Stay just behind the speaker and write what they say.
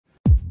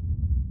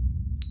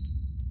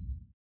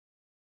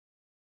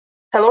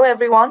Hello,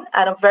 everyone,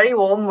 and a very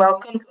warm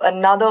welcome to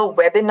another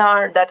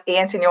webinar that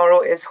ANT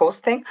Neuro is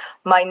hosting.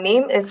 My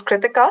name is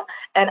Kritika,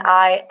 and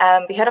I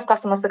am the Head of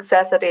Customer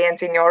Success at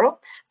ANT Neuro.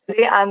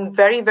 Today, I'm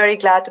very, very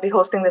glad to be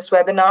hosting this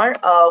webinar,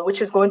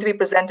 which is going to be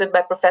presented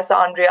by Professor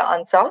Andrea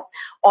Antal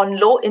on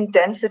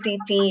low-intensity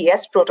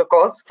TES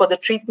protocols for the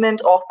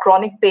treatment of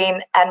chronic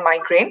pain and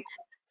migraine,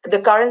 the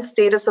current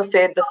status of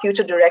it, the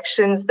future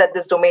directions that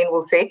this domain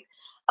will take.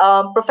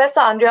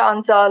 Professor Andrea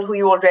Antal, who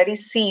you already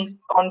see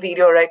on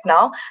video right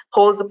now,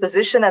 holds a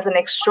position as an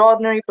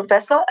extraordinary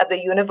professor at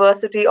the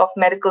University of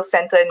Medical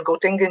Center in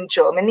Göttingen,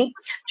 Germany.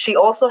 She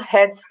also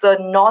heads the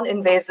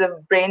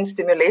Non-Invasive Brain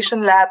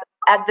Stimulation Lab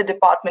at the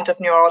Department of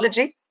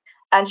Neurology,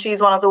 and she's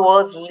one of the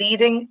world's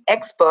leading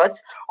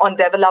experts on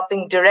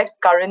developing direct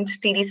current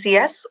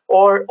tDCS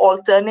or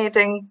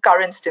alternating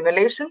current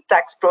stimulation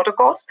tACS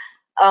protocols.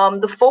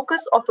 The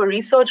focus of a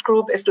research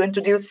group is to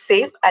introduce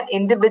safe and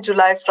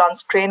individualized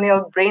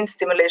transcranial brain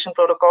stimulation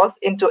protocols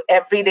into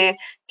everyday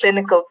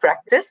clinical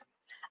practice.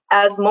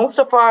 As most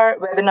of our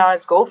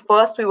webinars go,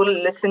 first we will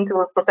listen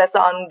to Professor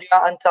Andrea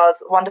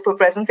Antal's wonderful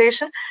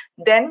presentation.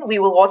 Then we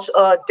will watch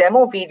a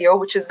demo video,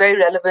 which is very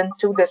relevant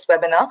to this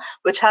webinar,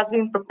 which has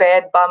been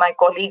prepared by my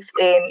colleagues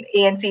in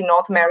ANT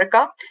North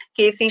America,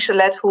 Casey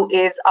Chalette, who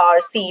is our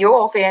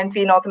CEO of ANT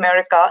North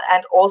America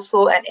and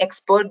also an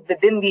expert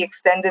within the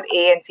extended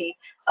ANT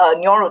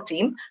Neuro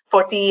team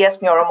for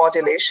TES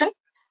neuromodulation.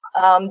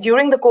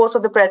 During the course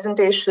of the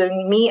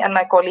presentation, me and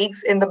my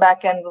colleagues in the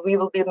back end, we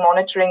will be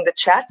monitoring the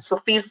chat. So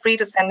feel free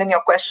to send in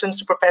your questions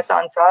to Professor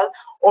Antal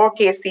or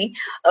Casey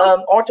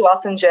or to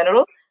us in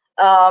general.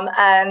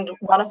 And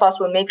one of us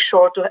will make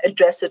sure to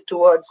address it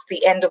towards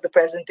the end of the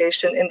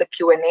presentation in the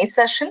Q&A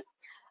session.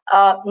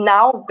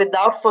 Now,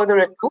 without further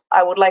ado,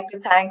 I would like to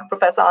thank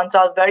Professor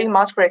Antal very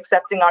much for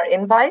accepting our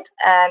invite,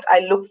 and I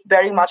look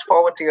very much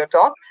forward to your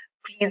talk.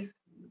 Please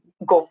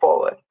go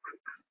forward.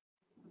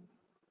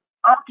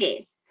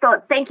 Okay. So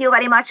thank you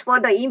very much for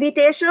the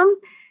invitation.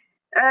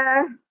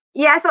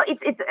 Yeah, so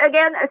it's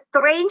again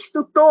strange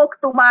to talk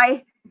to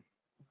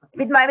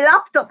with my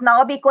laptop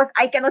now because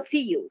I cannot see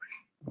you.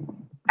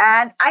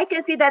 And I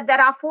can see that there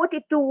are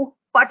 42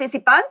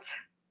 participants,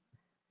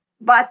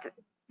 but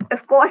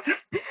of course,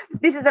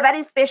 this is a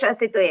very special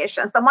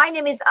situation. So my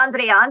name is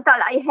Andrea Antal.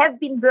 I have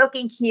been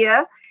working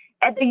here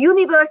at the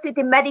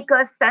University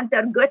Medical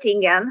Center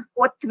Göttingen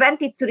for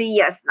 23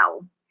 years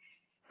now.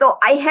 So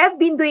I have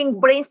been doing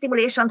brain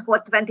stimulation for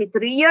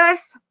 23 years.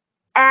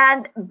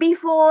 And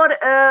before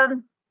I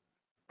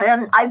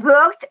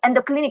worked in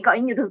the clinical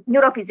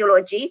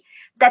neurophysiology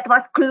that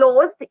was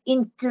closed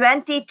in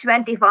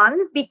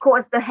 2021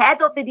 because the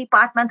head of the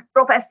department,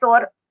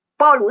 Professor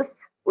Paulus,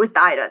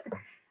 retired.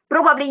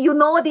 Probably you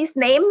know this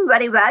name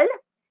very well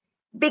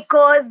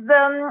because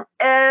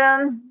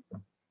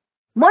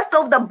most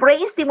of the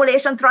brain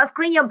stimulation,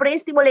 transcranial brain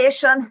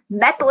stimulation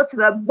methods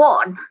were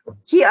born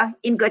here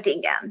in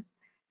Göttingen.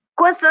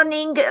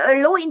 Concerning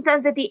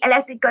low-intensity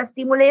electrical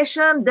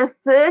stimulation, the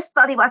first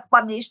study was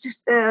published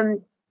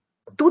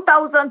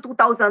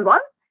 2000-2001,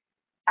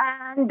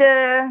 and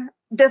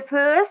the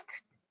first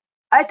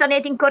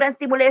alternating current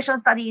stimulation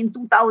study in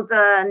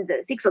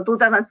 2006 or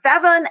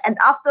 2007, and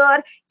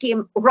after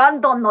came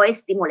random noise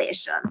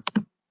stimulation.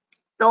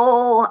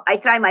 So I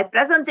try my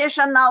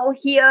presentation now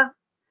here.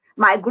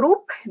 My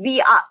group,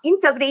 we are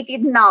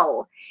integrated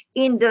now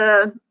in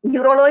the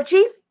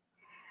neurology.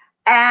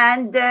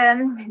 And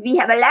we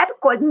have a lab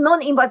called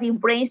Non-Invasive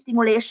Brain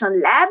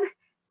Stimulation Lab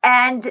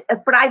and a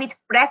private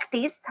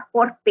practice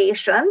for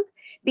patients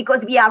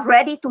because we are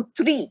ready to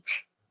treat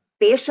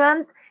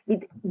patients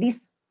with this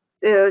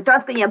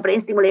transcranial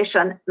brain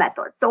stimulation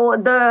method. So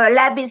the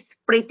lab is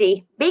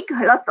pretty big,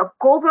 lots of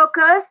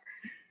co-workers.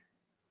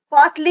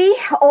 Partly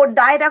our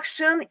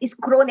direction is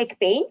chronic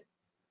pain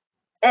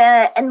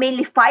and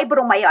mainly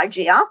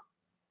fibromyalgia.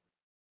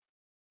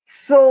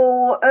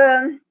 So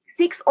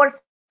 6 or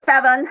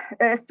 7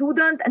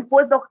 students and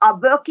postdocs are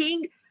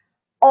working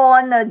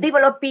on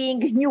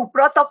developing new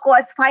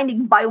protocols,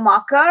 finding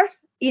biomarkers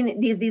in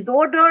this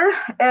disorder.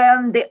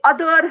 The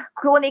other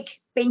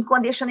chronic pain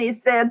condition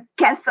is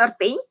cancer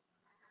pain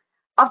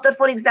after,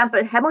 for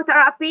example,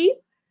 chemotherapy.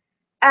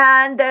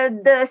 And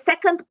the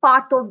second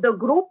part of the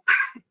group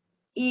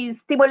is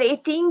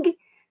stimulating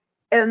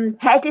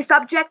healthy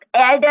subject,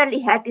 elderly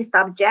healthy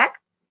subject,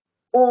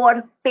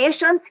 or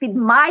patients with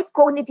mild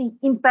cognitive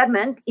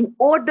impairment in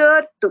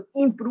order to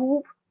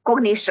improve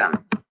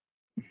cognition.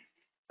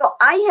 So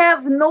I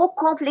have no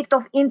conflict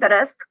of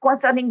interest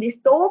concerning this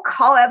talk.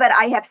 However,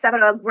 I have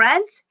several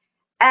grants,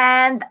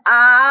 and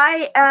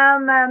I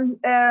am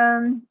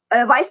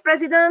a vice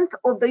president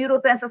of the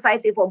European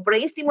Society for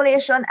Brain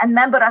Stimulation and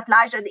member at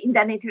large at the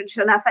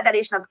International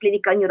Federation of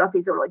Clinical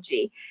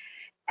Neurophysiology.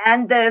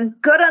 And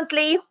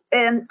currently,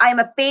 I'm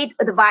a paid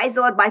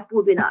advisor by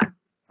Pulvinar.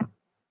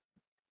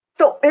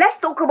 So let's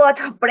talk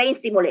about brain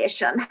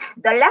stimulation. On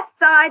the left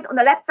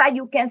side,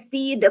 you can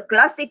see the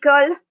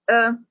classical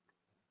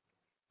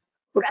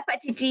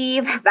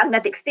repetitive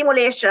magnetic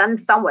stimulation,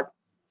 somewhat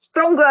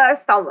stronger,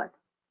 somewhat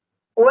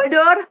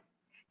older.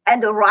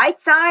 And the right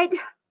side,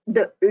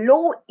 the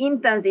low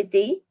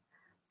intensity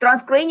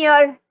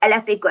transcranial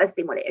electrical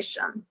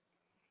stimulation.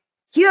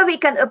 Here we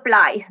can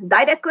apply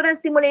direct current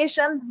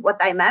stimulation, what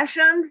I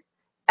mentioned,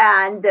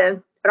 and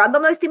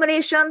random noise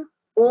stimulation,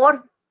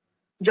 or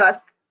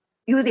just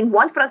using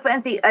one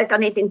frequency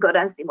alternating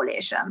current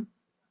stimulation.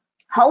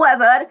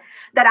 However,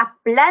 there are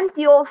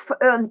plenty of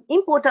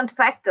important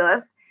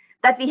factors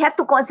that we have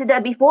to consider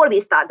before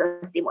we start the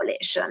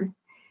stimulation.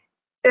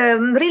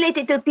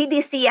 Related to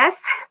tDCS,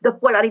 the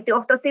polarity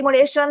of the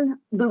stimulation,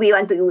 do we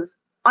want to use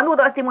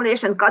anodal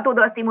stimulation,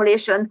 cathodal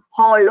stimulation,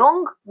 how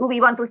long do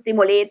we want to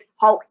stimulate,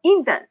 how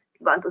intense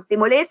we want to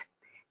stimulate,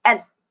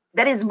 and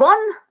there is one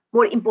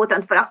more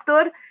important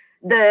factor,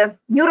 the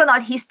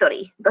neuronal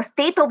history, the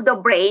state of the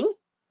brain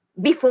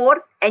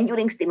before and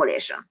during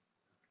stimulation.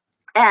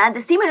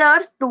 And similar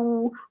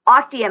to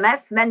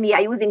RTMS, when we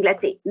are using, let's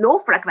say, low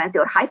frequency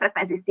or high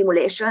frequency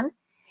stimulation,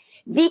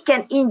 we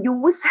can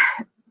induce,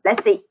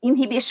 let's say,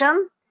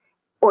 inhibition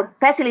or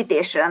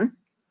facilitation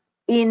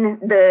in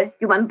the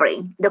human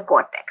brain, the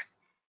cortex.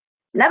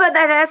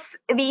 Nevertheless,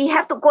 we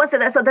have to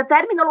consider, so the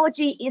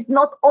terminology is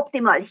not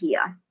optimal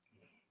here,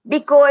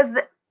 because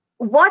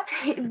what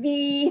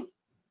we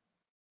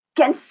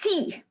can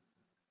see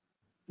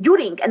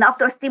during and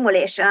after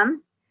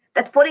stimulation,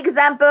 that, for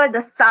example,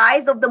 the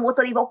size of the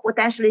motor evoked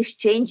potential is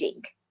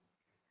changing,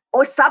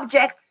 or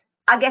subjects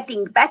are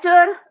getting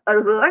better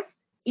or worse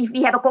if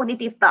we have a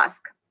cognitive task,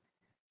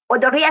 or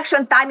the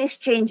reaction time is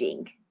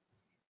changing.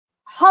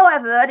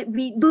 However,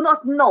 we do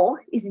not know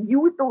is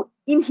due to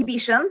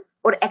inhibition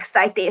or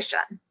excitation.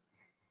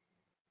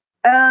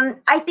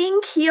 I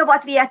think here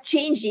what we are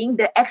changing,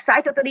 the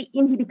excitatory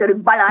inhibitory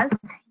balance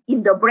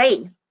in the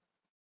brain.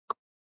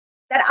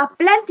 There are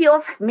plenty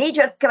of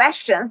major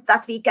questions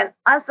that we can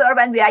answer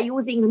when we are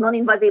using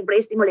non-invasive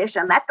brain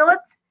stimulation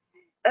methods.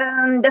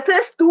 The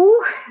first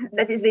two,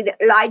 that is with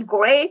light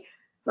gray,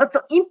 not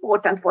so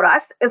important for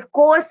us. Of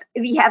course,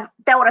 we have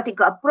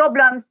theoretical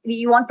problems.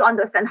 We want to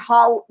understand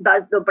how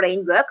does the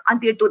brain work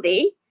until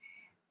today.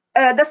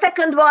 The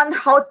second one,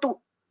 how to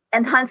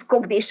enhance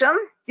cognition.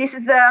 This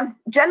is a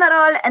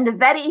general and a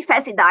very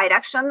fancy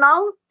direction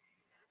now.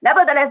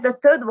 Nevertheless, the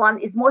third one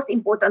is most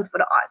important for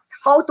us,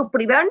 how to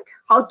prevent,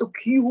 how to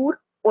cure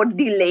or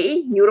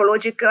delay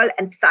neurological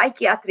and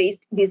psychiatric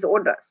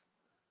disorders.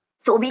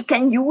 So we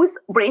can use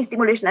brain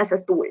stimulation as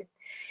a tool.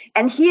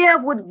 And here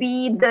would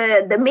be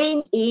the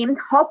main aim,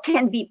 how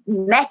can we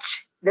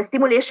match the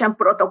stimulation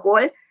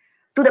protocol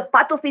to the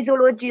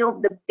pathophysiology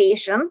of the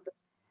patient,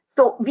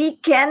 so we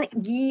can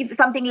give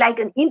something like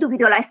an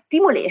individualized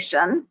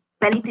stimulation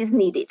when it is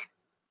needed.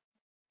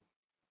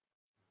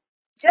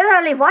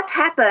 Generally, what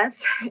happens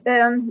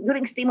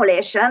during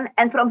stimulation,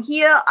 and from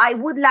here I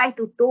would like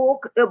to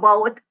talk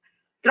about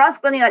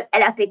transcranial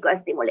electrical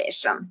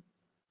stimulation.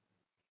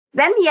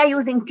 When we are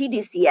using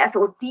tDCS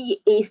or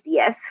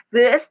tACS,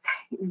 first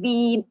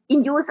we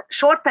induce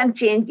short-term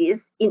changes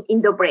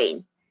in the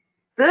brain.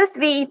 First,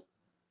 we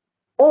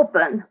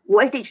open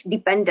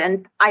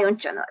voltage-dependent ion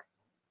channels.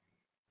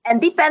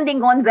 And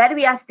depending on where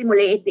we are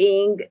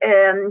stimulating,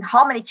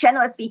 how many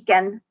channels we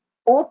can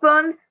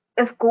open,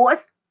 of course,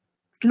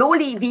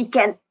 slowly we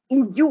can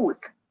induce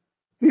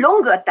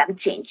longer-term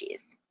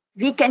changes.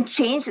 We can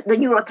change the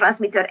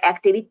neurotransmitter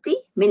activity,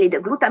 mainly the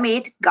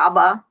glutamate,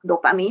 GABA,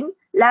 dopamine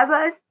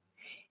levels.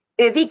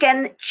 We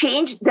can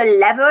change the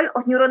level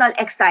of neuronal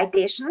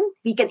excitation.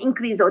 We can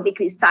increase or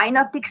decrease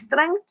synaptic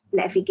strength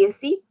and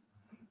efficacy.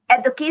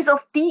 At the case of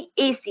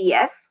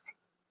tACS,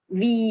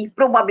 we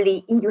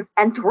probably induce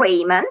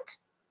entrainment.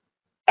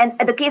 And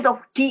at the case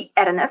of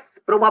tRNS,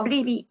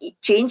 probably we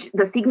change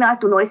the signal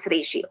to noise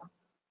ratio.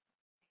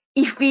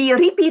 If we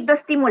repeat the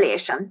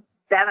stimulation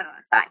several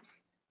times,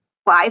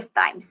 5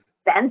 times,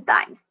 10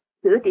 times,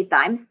 30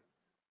 times,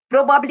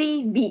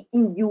 probably we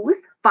induce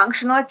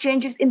functional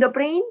changes in the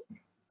brain,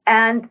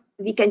 and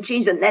we can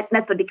change the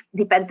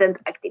network-dependent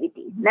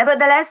activity.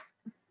 Nevertheless,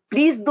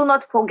 please do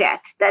not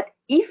forget that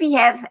if we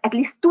have at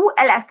least 2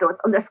 electrodes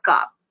on the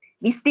scalp,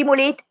 we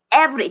stimulate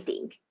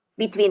everything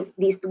between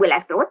these 2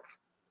 electrodes,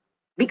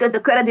 because the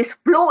current is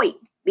flowing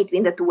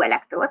between the 2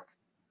 electrodes.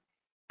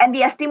 And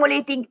we are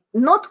stimulating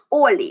not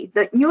only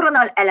the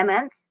neuronal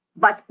elements,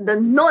 but the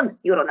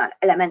non-neuronal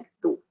elements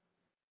too.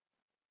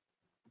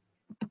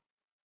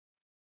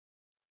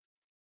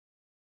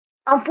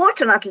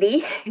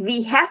 Unfortunately,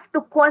 we have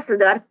to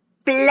consider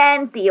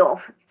plenty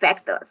of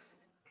factors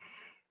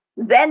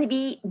when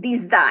we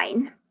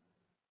design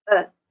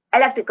an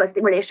electrical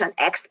stimulation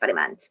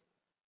experiment.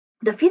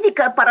 The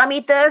physical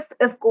parameters,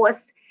 of course,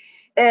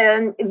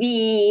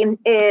 we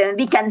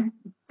can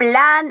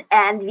plan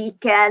and we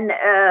can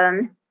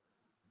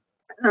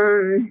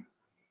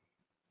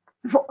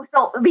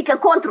so we can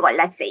control,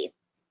 let's say,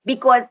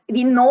 because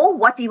we know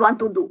what we want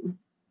to do,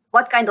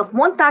 what kind of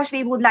montage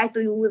we would like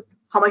to use,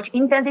 how much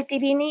intensity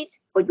we need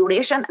or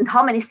duration, and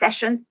how many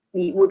sessions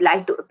we would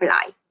like to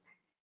apply.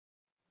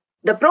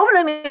 The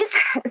problem is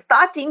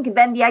starting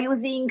when we are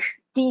using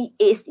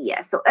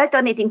tACS, so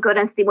alternating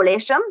current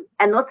stimulation,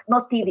 and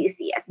not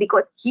tDCS,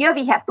 because here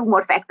we have 2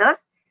 more factors,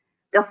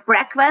 the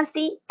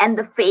frequency and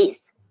the phase.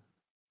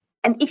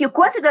 And if you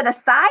consider the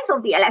size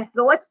of the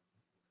electrodes,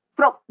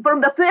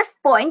 from the first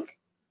point,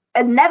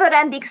 a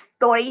never-ending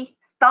story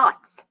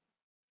starts,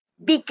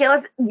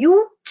 because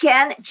you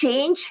can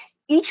change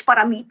each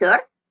parameter,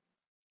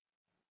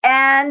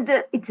 and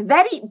it's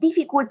very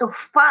difficult to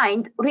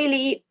find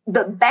really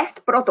the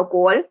best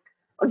protocol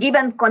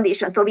given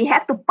conditions. So we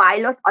have to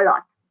pilot a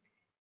lot.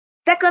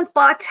 Second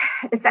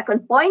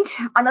point,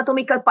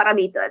 anatomical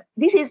parameters.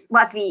 This is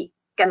what we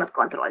cannot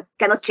control,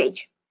 cannot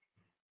change.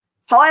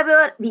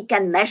 However, we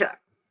can measure.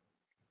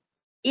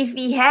 If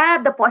we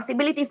have the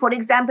possibility, for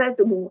example,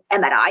 to do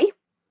MRI,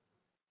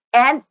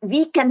 and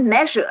we can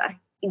measure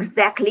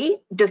exactly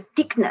the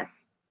thickness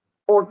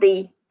of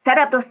the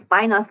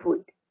cerebrospinal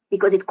fluid,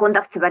 because it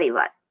conducts very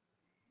well.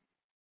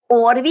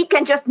 Or we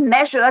can just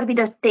measure with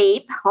a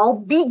tape how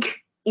big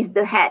is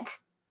the head.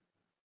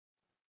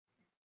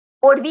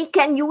 Or we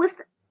can use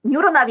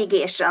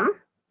neuronavigation,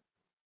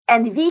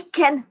 and we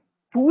can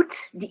put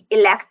the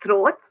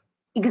electrodes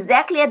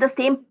exactly at the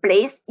same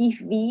place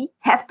if we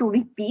have to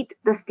repeat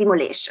the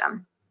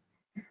stimulation.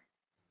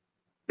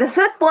 The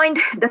third point,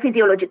 the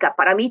physiological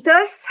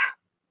parameters.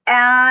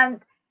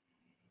 And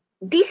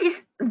this is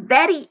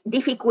very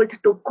difficult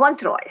to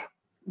control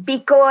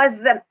because,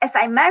 as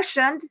I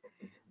mentioned,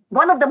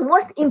 one of the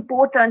most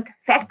important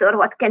factors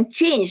what can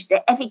change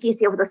the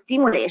efficacy of the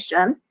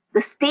stimulation,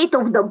 the state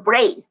of the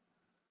brain,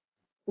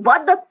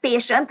 what the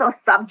patient or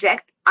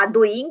subject are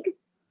doing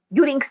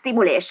during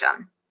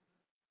stimulation.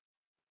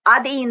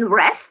 Are they in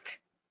rest?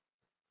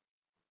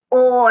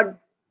 Or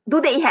do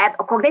they have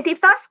a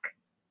cognitive task?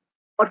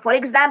 Or, for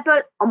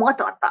example, a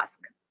motor task?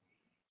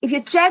 If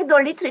you check the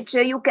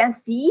literature, you can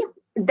see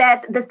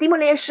that the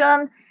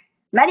stimulation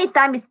many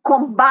times is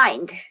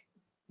combined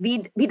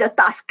with a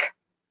task.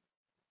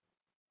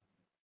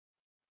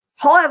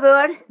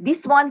 However,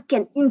 this one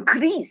can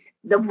increase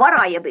the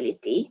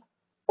variability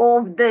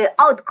of the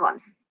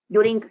outcomes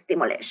during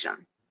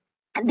stimulation.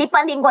 And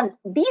depending on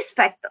these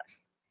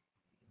factors,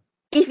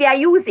 if we are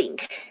using,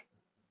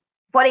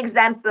 for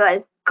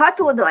example,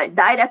 cathodal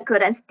direct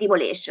current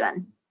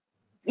stimulation,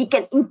 we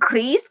can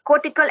increase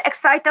cortical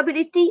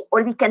excitability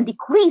or we can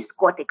decrease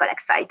cortical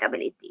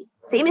excitability.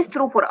 Same is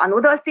true for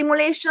anodal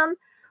stimulation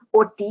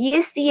or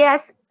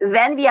tACS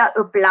when we are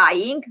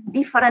applying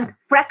different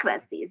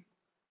frequencies.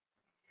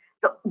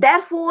 So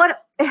therefore,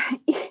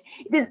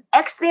 it is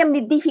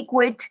extremely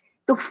difficult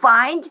to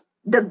find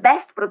the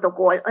best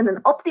protocol and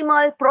an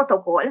optimal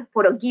protocol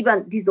for a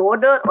given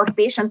disorder or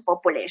patient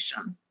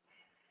population.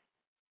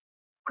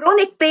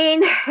 Chronic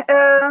pain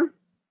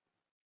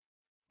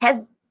has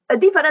a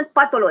different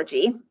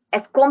pathology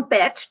as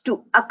compared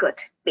to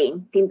acute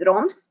pain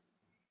syndromes.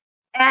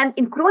 And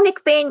in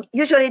chronic pain,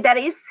 usually there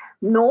is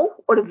no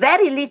or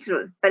very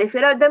little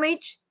peripheral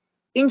damage,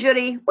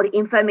 injury, or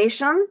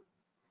inflammation.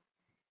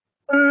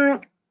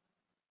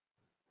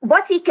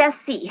 What we can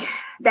see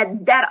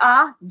that there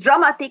are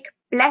dramatic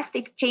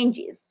plastic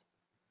changes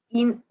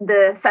in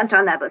the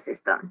central nervous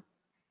system.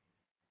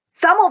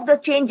 Some of the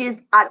changes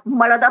are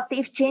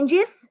maladaptive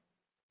changes,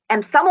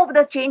 and some of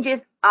the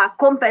changes are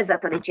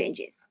compensatory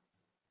changes.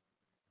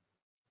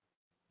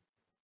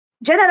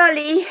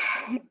 Generally,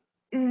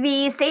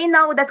 we say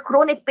now that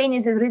chronic pain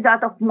is a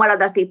result of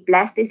maladaptive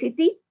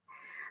plasticity.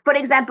 For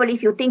example,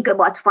 if you think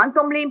about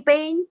phantom limb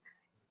pain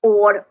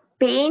or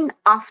pain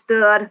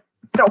after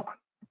stroke.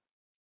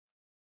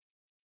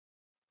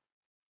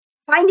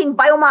 Finding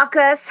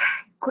biomarkers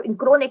in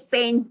chronic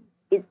pain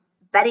is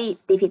very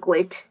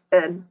difficult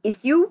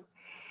issue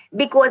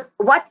because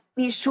what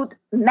we should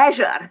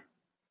measure.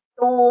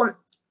 So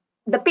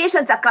the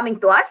patients are coming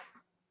to us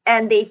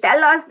and they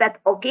tell us that,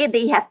 okay,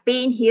 they have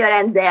pain here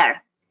and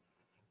there.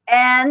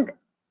 And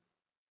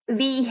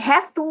we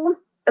have to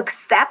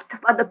accept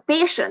what the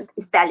patient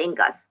is telling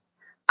us.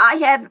 I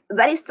have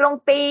very strong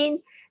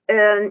pain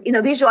in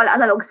a visual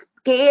analog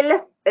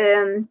scale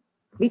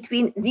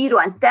between 0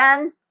 and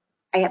 10.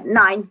 I have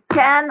 9,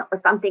 10 or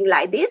something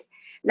like this.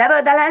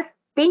 Nevertheless,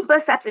 pain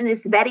perception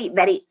is very,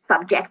 very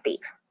subjective.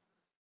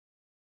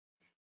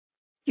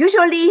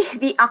 Usually,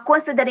 we are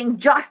considering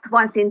just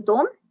one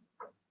symptom,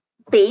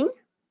 pain.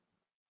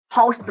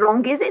 How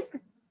strong is it?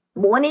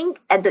 Morning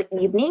and the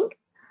evening.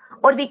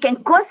 Or we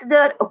can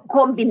consider a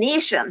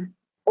combination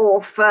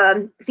of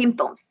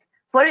symptoms.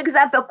 For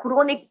example,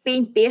 chronic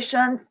pain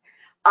patients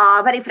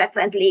are very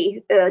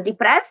frequently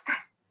depressed.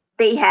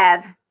 They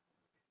have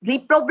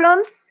sleep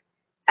problems.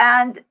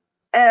 And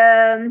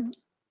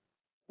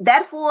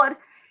therefore,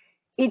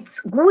 it's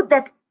good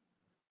that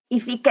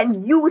if we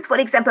can use, for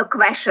example,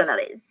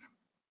 questionnaires,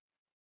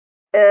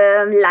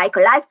 like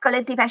life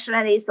quality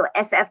questionnaires or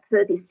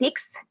SF-36,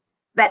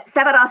 where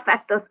several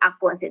factors are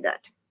considered.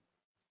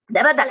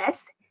 Nevertheless,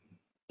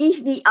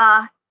 if we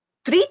are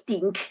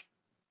treating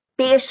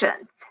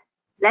patients,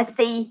 let's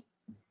say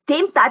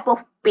same type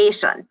of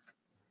patients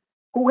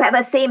who have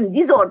the same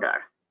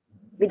disorder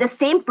with the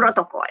same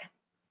protocol,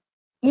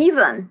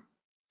 even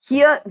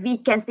here we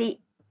can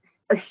see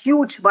a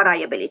huge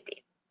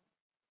variability.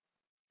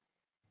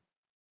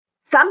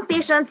 Some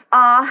patients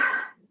are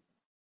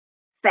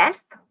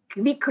fast,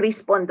 quick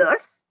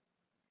responders,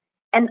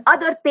 and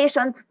other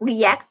patients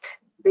react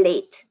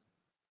late.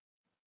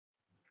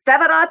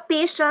 Several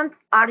patients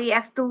are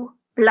react to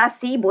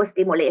placebo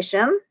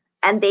stimulation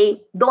and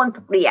they don't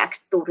react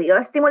to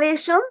real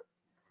stimulation,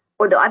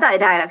 or the other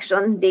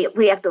direction, they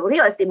react to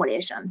real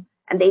stimulation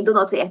and they do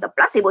not react to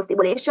placebo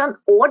stimulation,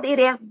 or they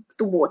react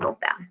to both of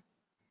them.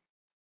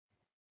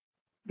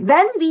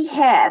 When we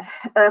have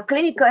a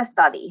clinical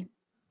study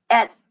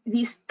and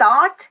we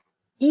start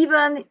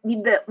even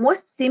with the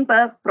most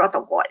simple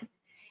protocol,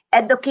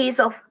 at the case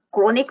of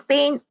chronic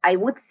pain, I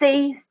would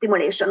say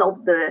stimulation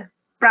of the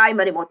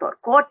primary motor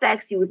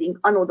cortex using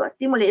anodal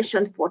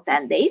stimulation for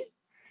 10 days.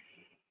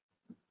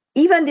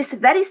 Even this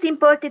very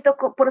simple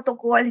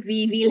protocol,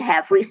 we will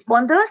have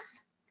responders,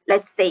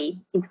 let's say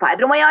in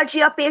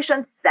fibromyalgia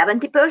patients,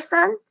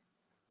 70%,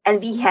 and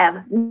we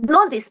have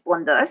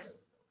non-responders,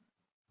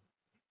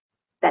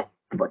 that's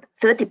about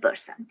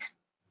 30%.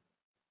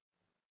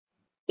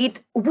 It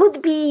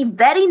would be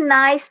very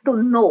nice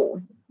to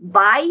know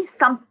why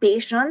some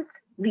patients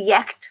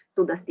react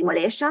to the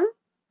stimulation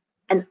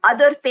and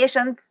other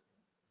patients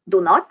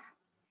do not,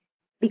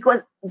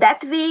 because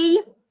that way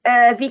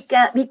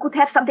we could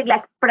have something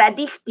like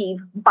predictive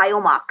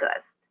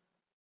biomarkers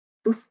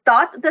to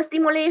start the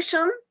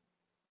stimulation,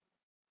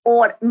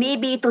 or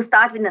maybe to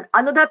start with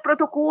another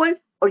protocol,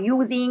 or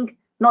using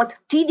not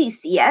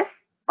tDCS,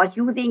 but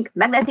using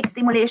magnetic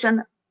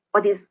stimulation,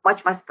 what is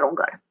much, much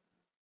stronger.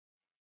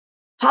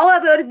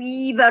 However,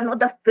 we were not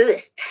the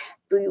first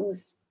to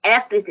use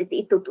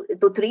electricity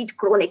to treat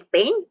chronic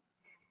pain.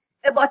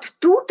 About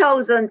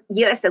 2,000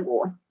 years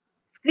ago,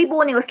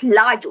 Scribonius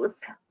Largus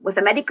was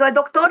a medical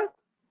doctor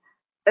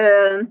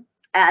and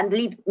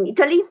lived in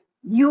Italy,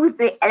 used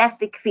the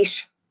electric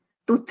fish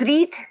to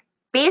treat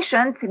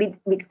patients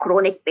with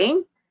chronic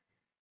pain.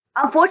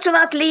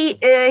 Unfortunately,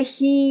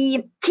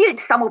 he killed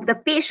some of the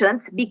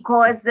patients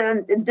because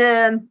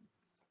the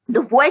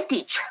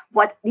voltage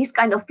what this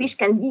kind of fish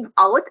can give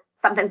out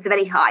sometimes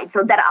very high.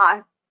 So there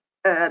are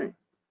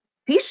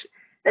fish,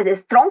 there's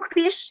a strong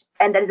fish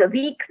and there is a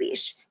weak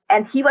fish.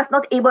 And he was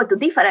not able to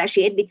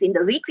differentiate between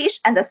the weak fish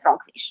and the strong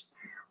fish.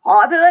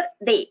 However,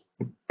 they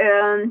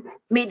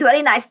made a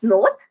very nice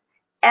note.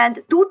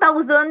 And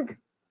 2,000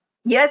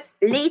 years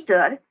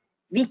later,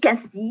 we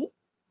can see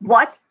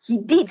what he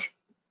did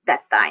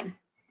that time.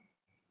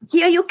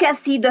 Here you can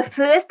see the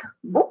first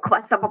book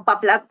was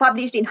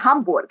published in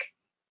Hamburg,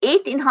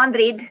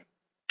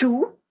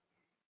 1802.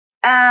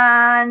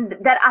 And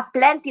there are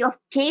plenty of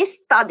case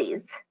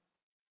studies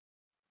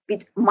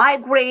with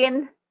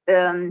migraine,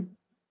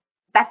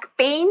 back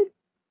pain,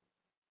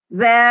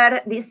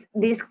 where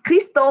this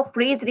Christoph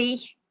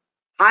Friedrich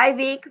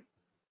Heiweg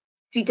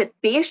treated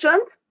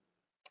patients,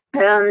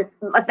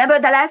 but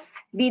nevertheless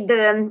with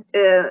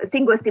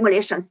single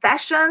stimulation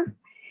sessions.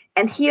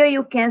 And here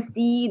you can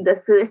see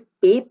the first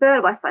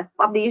paper was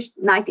published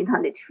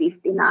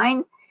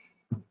 1959,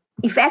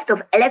 effect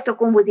of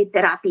electroconvulsive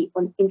therapy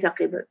on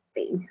intracranial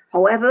pain.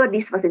 However,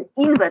 this was an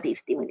invasive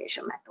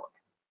stimulation method.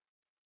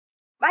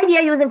 Why we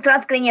are using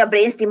transcranial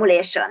brain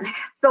stimulation?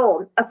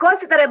 So a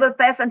considerable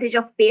percentage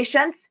of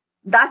patients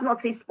does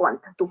not respond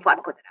to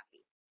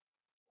pharmacotherapy,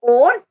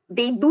 or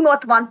they do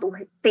not want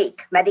to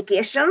take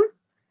medication,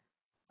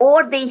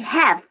 or they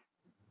have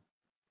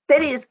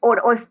serious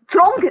or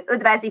strong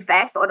adverse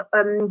effects, or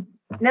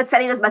not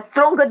serious but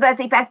strong adverse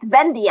effects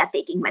when they are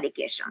taking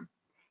medication,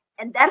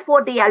 and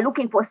therefore they are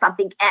looking for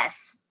something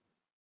else.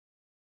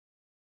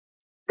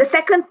 The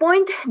second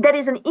point, there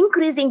is an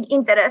increasing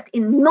interest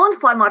in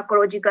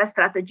non-pharmacological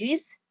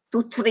strategies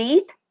to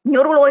treat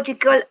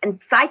neurological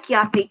and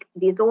psychiatric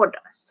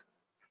disorders.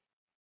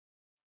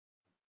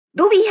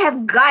 Do we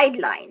have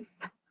guidelines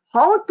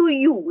how to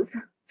use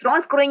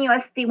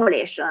transcranial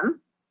stimulation,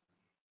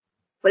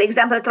 for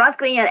example,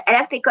 transcranial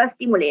electrical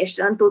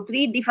stimulation, to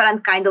treat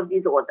different kinds of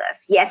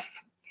disorders? Yes,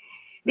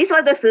 this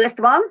was the first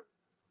one.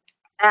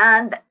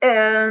 And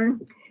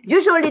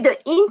usually the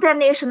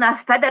International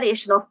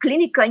Federation of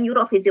Clinical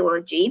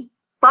Neurophysiology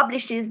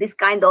publishes this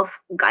kind of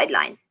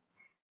guidelines.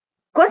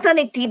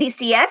 Concerning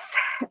tDCS,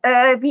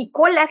 we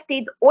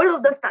collected all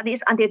of the studies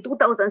until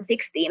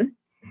 2016,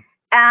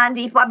 and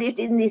we published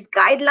in this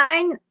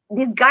guideline.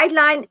 This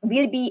guideline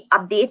will be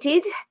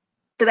updated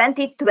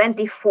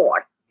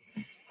 2024.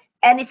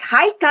 And it's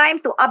high time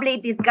to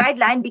update this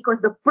guideline, because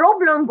the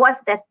problem was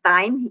that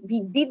time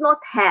we did not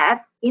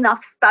have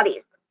enough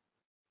studies.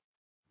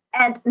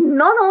 And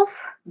none of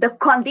the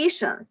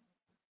conditions,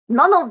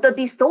 none of the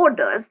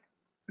disorders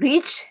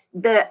reach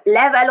the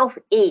level of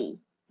A,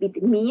 which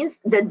means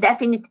the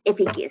definite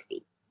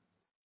efficacy.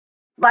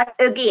 But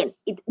again,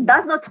 it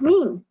does not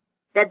mean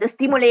that the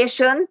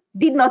stimulation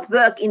did not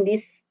work in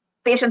this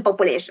patient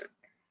population.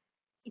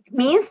 It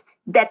means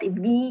that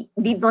we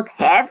did not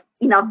have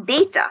enough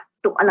data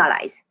to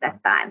analyze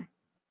that time.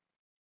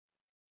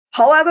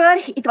 However,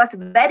 it was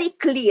very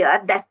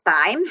clear that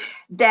time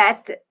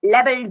that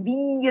level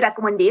B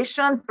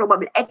recommendation,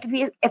 probable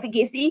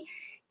efficacy,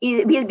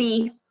 will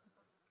be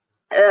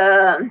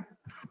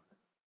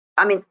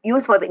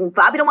useful in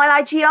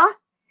fibromyalgia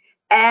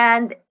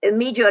and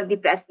major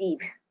depressive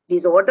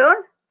disorder.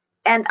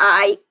 And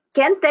I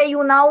can tell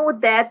you now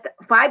that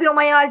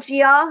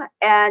fibromyalgia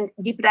and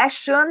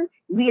depression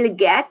will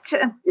get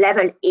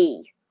level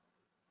A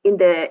in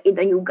the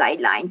new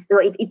guidelines. So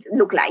it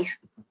looks like.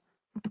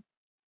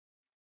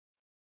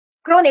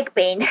 Chronic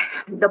pain.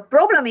 The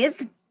problem is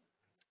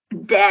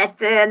that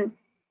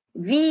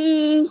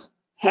we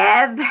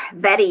have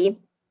very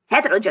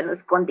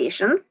heterogeneous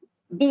conditions.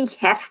 We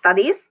have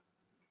studies,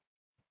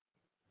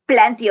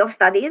 plenty of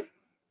studies.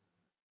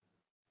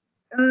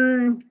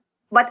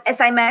 But as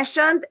I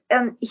mentioned,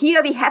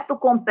 here we have to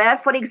compare,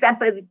 for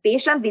example, with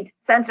patients with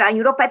central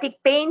neuropathic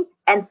pain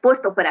and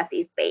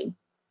postoperative pain.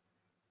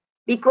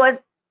 Because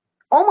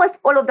almost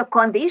all of the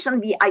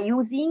conditions we are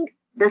using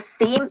the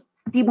same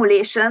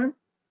stimulation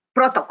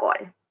protocol.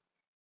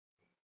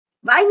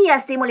 Why we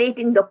are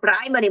stimulating the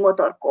primary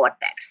motor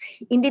cortex?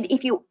 Indeed,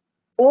 if you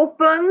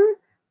open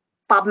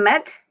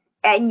PubMed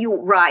and you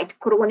write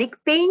chronic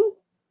pain,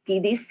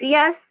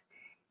 tDCS,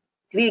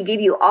 it will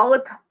give you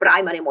out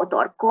primary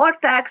motor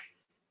cortex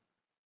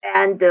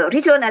and the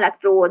return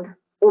electrode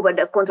over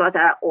the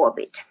contralateral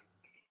orbit.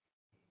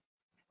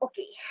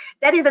 Okay,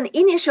 that is an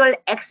initial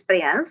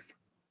experience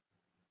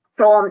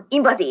from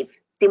invasive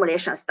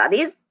stimulation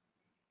studies,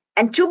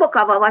 and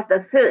Chubukova was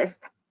the first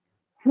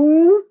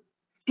who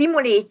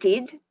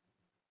stimulated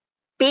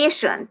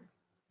patients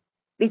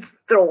with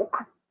stroke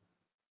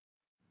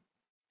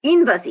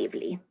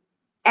invasively.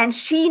 And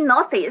she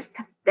noticed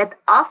that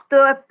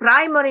after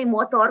primary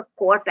motor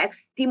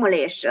cortex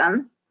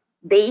stimulation,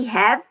 they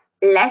have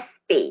less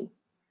pain.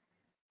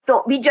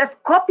 So we just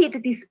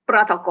copied this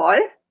protocol,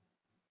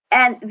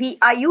 and we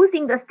are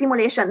using the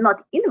stimulation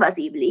not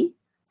invasively,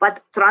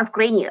 but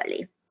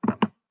transcranially.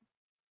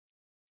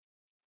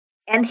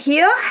 And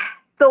here,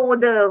 so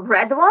the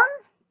red one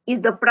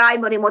is the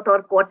primary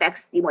motor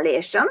cortex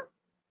stimulation,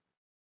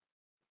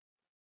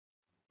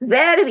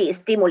 where we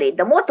stimulate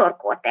the motor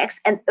cortex.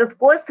 And of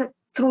course,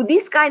 through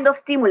this kind of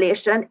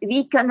stimulation,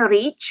 we can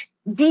reach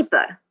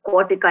deeper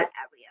cortical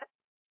areas.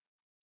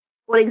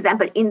 For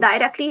example,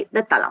 indirectly,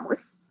 the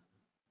thalamus.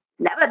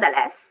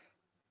 Nevertheless,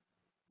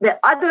 the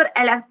other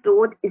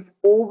electrode is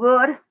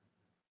over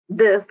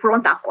the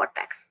frontal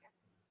cortex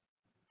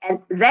and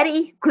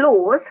very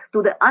close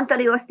to the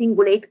anterior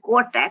cingulate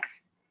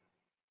cortex,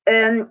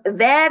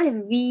 where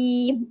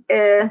we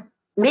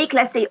make,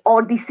 let's say,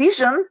 our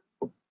decision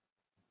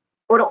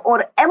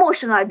or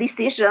emotional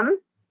decision,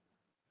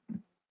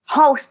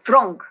 how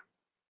strong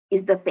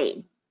is the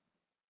pain.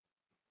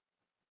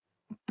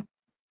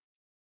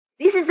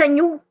 This is a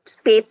new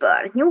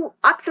paper,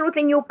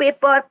 absolutely new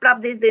paper,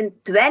 published in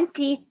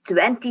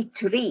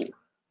 2023.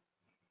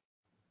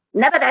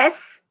 Nevertheless,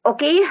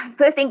 okay,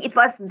 first thing, it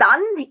was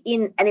done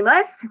in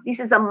animals. This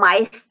is a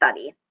mice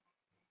study.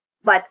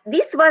 But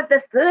this was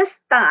the first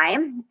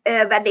time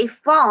where they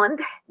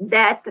found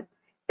that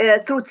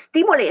through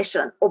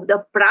stimulation of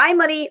the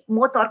primary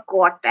motor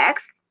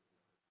cortex,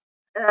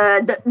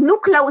 the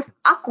nucleus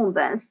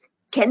accumbens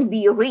can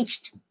be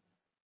reached.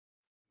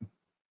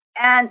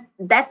 And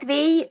that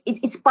way,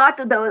 it's part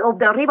of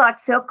the reward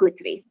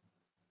circuitry.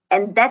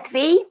 And that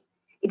way,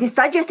 it is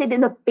suggested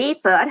in the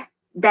paper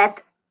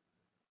that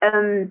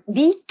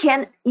we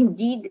can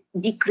indeed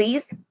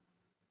decrease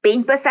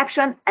pain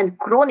perception and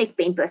chronic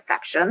pain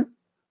perception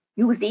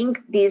using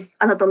these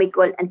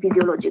anatomical and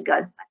physiological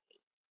methods.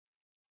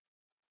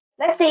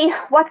 Let's see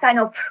what kind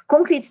of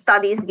concrete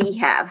studies we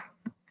have.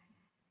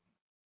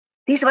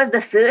 This was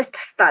the first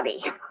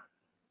study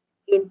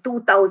in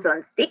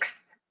 2006.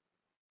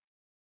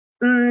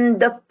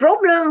 The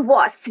problem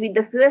was with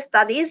the first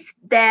studies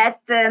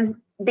that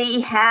they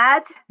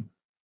had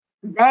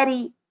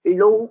very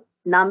low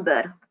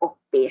number of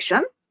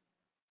patients.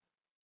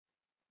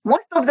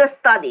 Most of the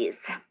studies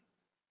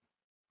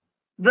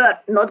were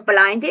not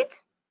blinded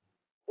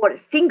or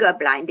single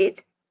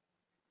blinded.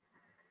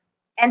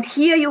 And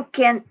here you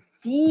can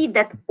see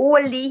that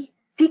only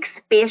 6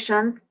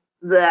 patients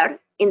were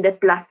in the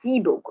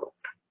placebo group.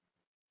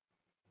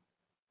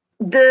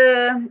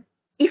 The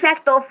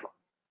effect of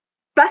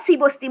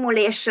placebo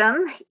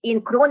stimulation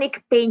in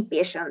chronic pain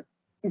patients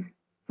is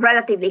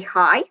relatively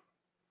high.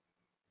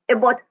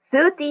 About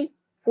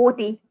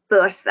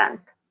 30–40%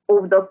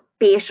 of the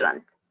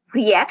patients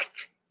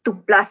react to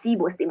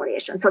placebo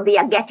stimulation. So they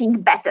are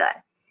getting better,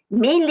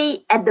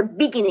 mainly at the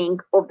beginning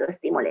of the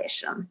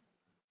stimulation.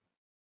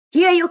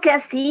 Here you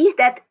can see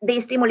that they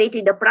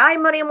stimulated the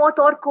primary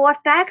motor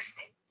cortex,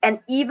 and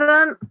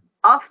even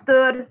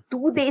after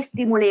 2-day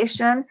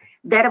stimulation,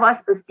 there was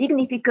a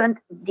significant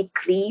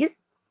decrease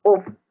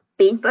of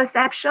pain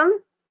perception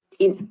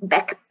in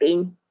back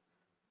pain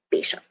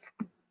patients.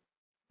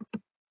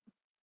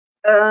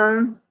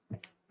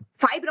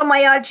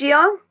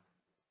 Fibromyalgia,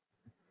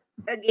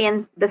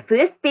 again, the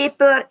first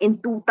paper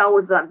in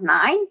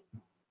 2009.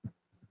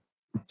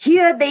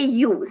 Here they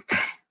used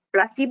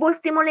placebo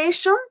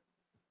stimulation,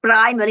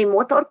 primary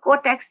motor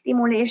cortex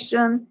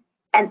stimulation,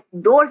 and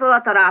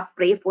dorsolateral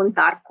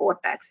prefrontal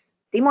cortex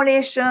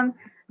stimulation.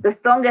 The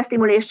strongest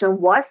stimulation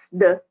was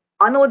the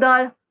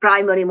anodal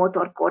primary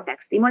motor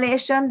cortex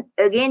stimulation.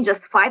 Again,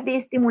 just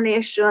 5-day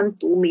stimulation,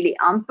 2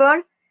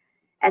 milliampere.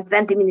 and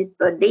 20 minutes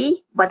per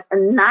day, but a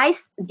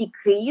nice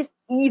decrease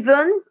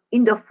even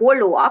in the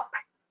follow-up,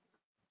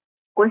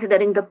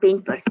 considering the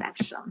pain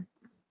perception.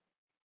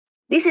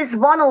 This is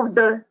one of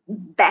the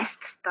best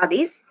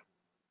studies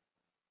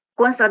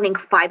concerning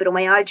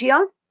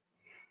fibromyalgia.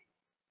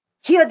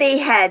 Here they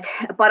had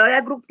a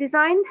parallel group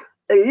design,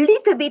 a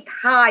little bit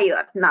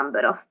higher number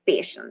of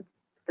patients.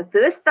 The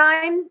first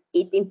time,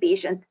 18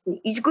 patients in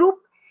each group,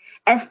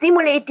 and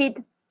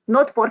stimulated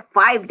not for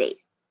 5 days,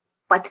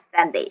 but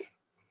 10 days.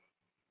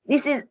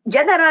 This is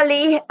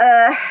generally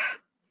a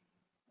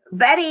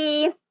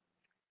very,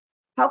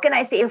 how can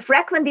I say, a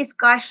frequent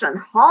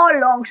discussion. How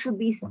long should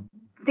we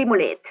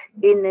stimulate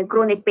in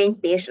chronic pain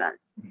patients?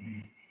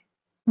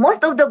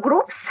 Most of the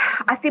groups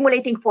are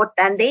stimulating for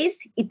 10 days.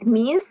 It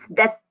means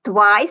that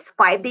twice,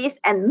 5 days,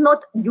 and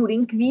not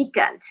during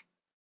weekend.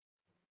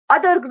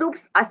 Other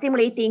groups are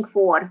stimulating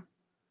for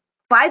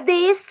 5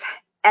 days,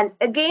 and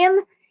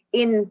again,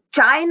 in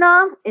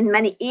China, in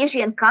many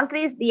Asian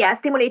countries, they are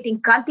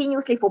stimulating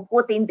continuously for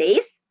 14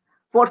 days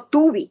for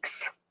 2 weeks.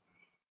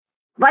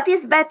 What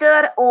is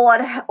better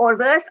or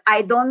worse,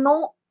 I don't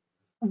know.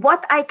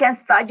 What I can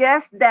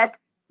suggest that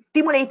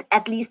stimulate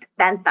at least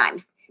 10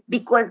 times,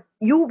 because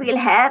you will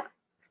have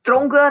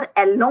stronger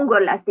and longer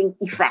lasting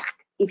effect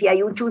if you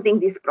are choosing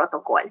this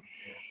protocol.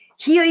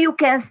 Here you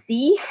can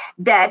see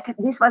that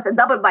this was a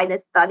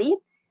double-blinded study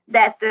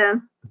that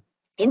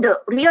in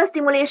the real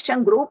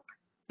stimulation group,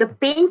 the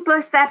pain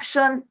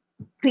perception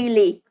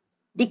really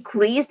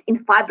decreased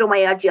in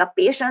fibromyalgia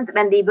patients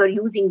when they were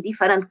using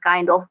different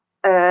kind of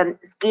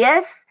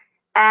scales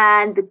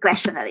and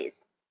questionnaires.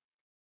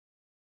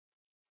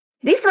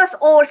 This was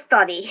our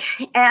study,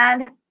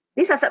 and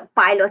this was a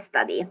pilot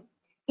study.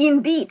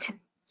 Indeed,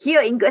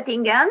 here in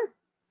Göttingen,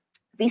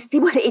 we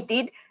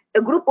stimulated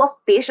a group of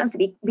patients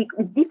with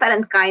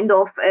different kind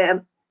of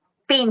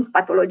pain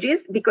pathologies,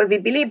 because we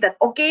believe that,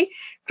 okay,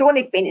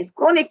 chronic pain is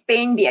chronic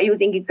pain. We are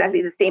using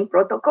exactly the same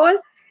protocol.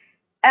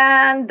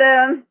 And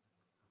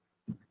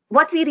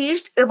what we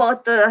reached,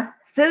 about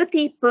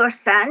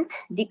 30%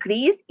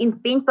 decrease in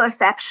pain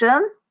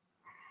perception.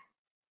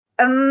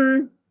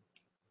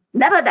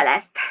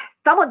 Nevertheless,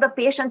 some of the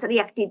patients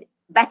reacted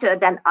better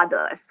than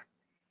others.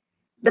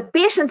 The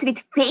patients with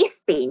face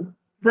pain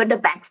were the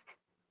best,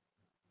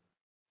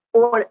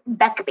 or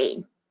back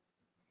pain.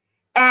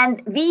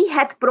 And we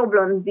had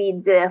problems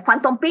with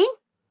phantom pain,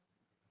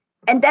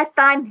 and that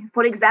time,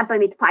 for example,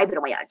 with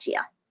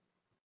fibromyalgia.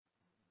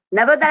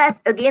 Nevertheless,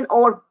 again,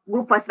 our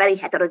group was very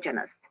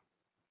heterogeneous.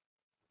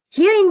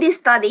 Here in this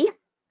study,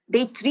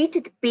 they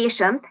treated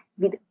patients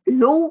with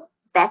low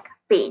back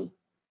pain.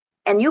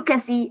 And you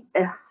can see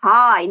a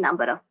high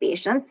number of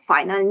patients,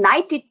 finally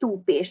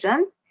 92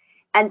 patients,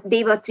 and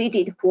they were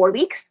treated 4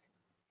 weeks,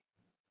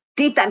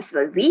 3 times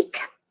per week,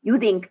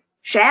 using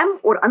sham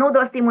or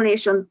another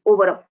stimulation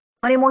over a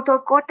primary motor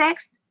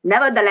cortex.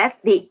 Nevertheless,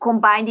 they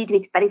combined it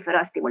with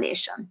peripheral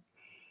stimulation.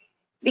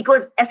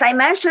 Because, as I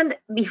mentioned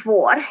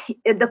before,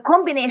 the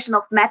combination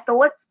of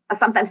methods are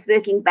sometimes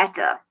working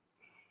better.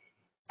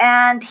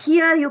 And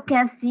here you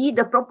can see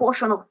the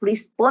proportion of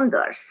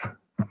responders.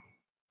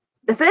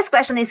 The first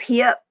question is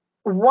here,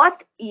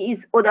 what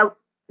is, or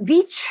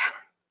which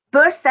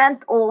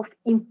percent of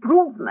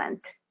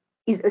improvement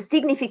is a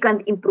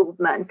significant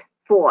improvement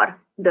for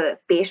the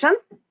patient?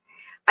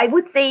 I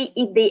would say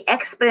if they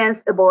experience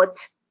about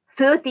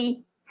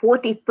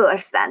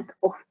 30–40%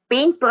 of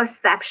pain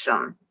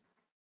perception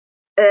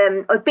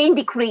or pain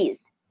decrease,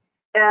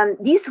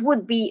 this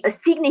would be a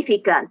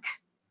significant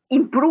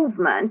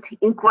improvement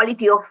in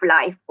quality of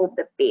life of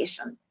the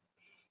patient.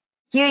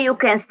 Here you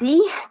can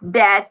see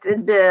that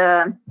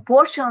the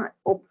portion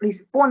of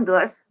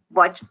responders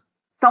was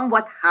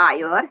somewhat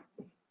higher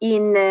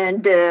in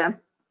the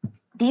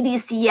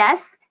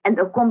tDCS and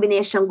the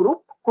combination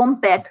group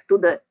compared to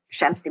the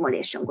sham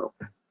stimulation group.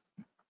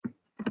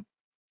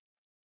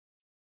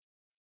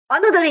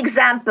 Another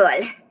example,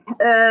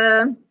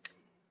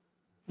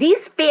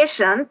 this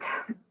patient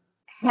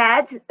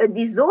had a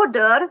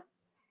disorder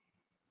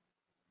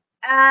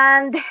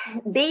and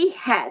they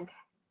had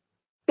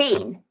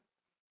pain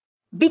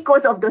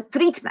because of the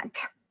treatment.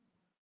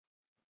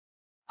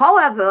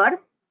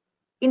 However,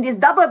 in this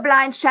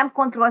double-blind sham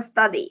control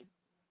study,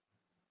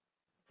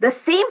 the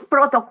same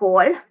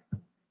protocol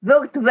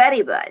worked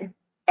very well,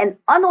 and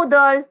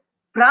another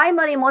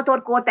primary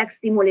motor cortex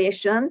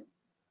stimulation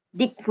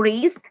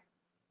decreased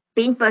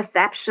pain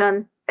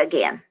perception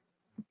again.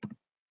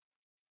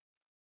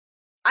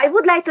 I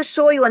would like to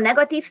show you a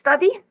negative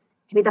study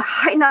with a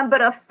high number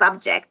of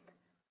subjects.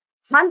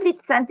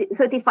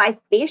 135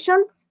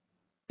 patients,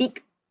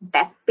 big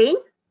back pain.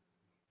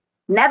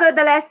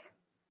 Nevertheless,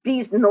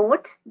 please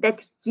note that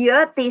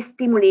here they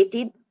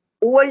stimulated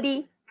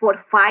only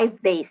for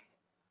 5 days.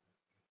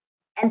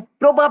 And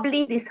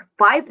probably this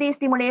 5-day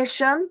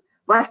stimulation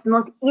was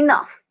not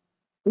enough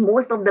in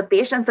most of the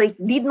patients, so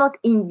it did not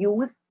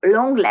induce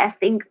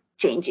long-lasting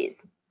changes.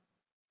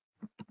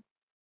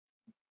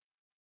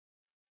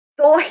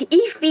 So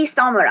if we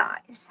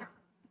summarize,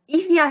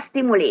 if we are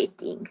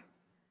stimulating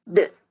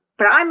the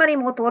primary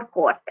motor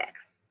cortex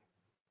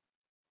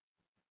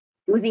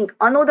using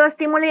another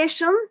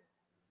stimulation,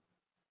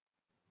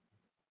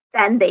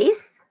 10 days.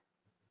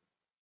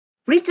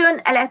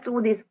 Return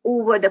electrode is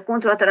over the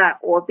contralateral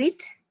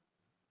orbit.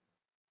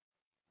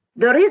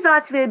 The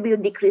results will be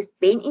decreased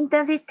pain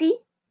intensity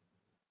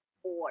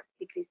or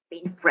decreased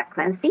pain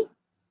frequency.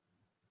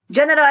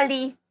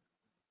 Generally,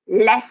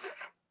 less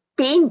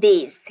pain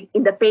days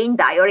in the pain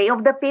diary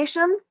of the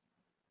patient,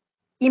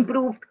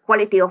 improved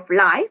quality of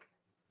life,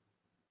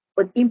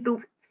 or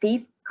improved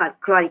sleep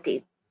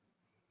quality.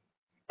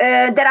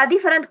 There are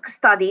different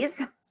studies.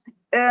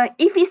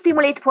 If we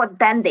stimulate for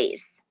 10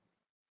 days,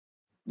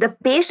 the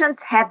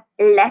patients have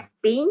less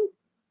pain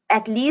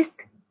at least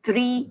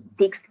 3-6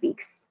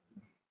 weeks.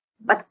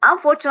 But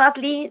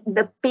unfortunately,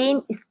 the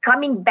pain is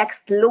coming back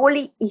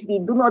slowly if we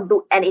do not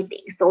do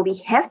anything. So we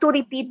have to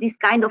repeat this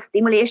kind of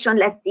stimulation,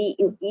 let's see,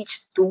 in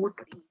each 2-3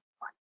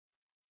 months.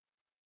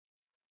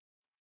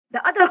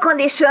 The other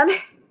condition,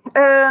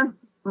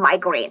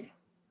 migraine.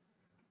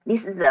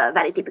 This is a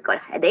very typical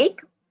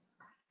headache.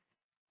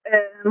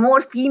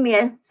 More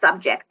female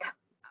subject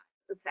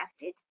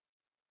affected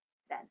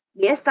than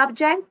male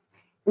subject.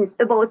 It's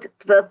about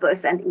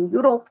 12% in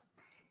Europe,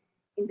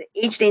 in the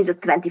age range of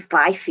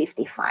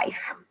 25-55.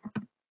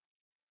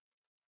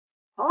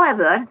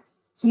 However,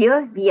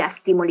 here we are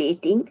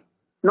stimulating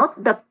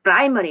not the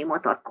primary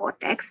motor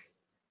cortex,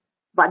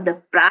 but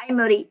the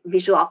primary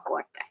visual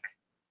cortex.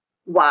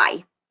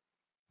 Why?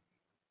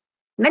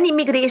 Many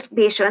migraine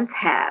patients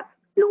have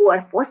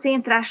lower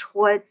phosphine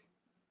thresholds.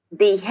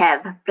 They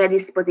have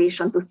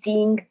predisposition to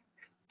seeing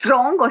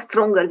strong or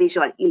stronger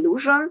visual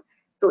illusion.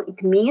 So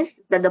it means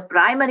that the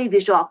primary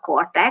visual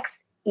cortex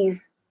is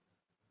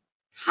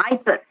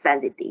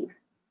hypersensitive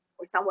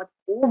or somewhat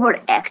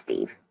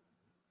overactive.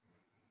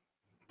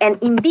 And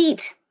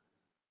indeed,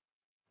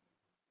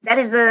 there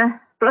is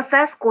a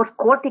process called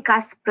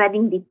cortical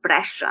spreading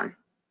depression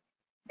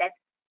that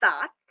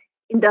starts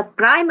in the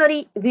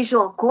primary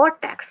visual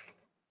cortex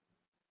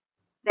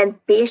when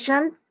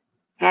patients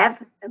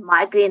have a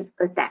migraine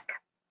attack.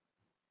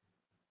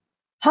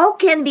 How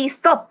can we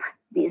stop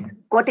this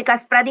cortical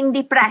spreading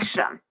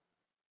depression?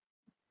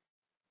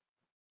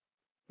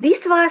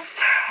 This was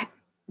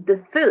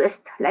the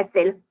first, let's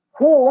say,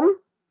 home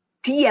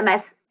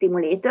TMS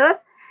stimulator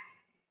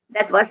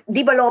that was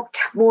developed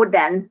more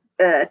than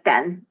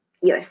 10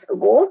 years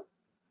ago,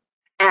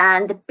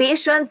 and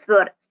patients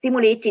were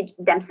stimulated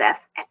themselves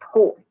at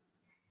home.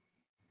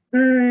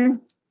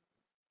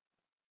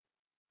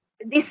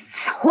 This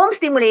home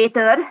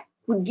stimulator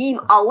would give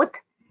out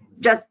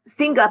just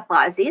single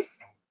pulses.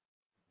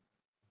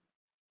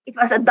 It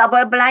was a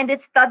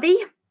double-blinded study.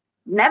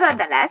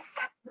 Nevertheless,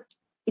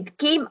 it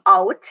came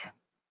out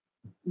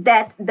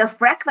that the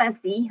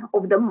frequency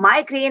of the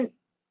migraine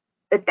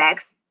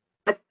attacks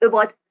was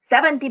about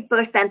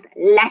 70%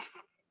 less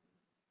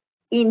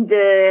in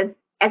the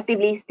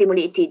actively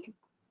stimulated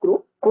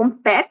group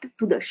compared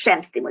to the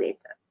sham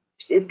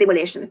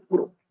stimulation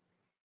group.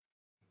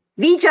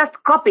 We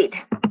just copied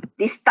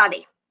this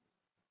study,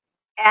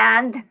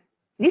 and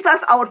this was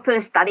our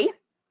first study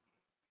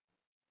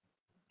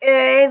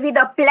with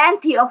a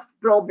plenty of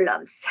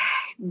problems,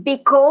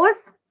 because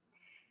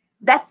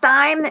that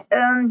time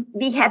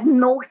we had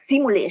no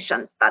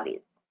simulation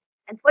studies.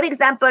 And for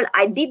example,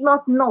 I did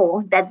not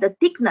know that the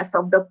thickness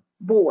of the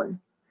bone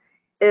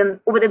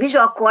over the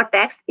visual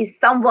cortex is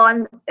so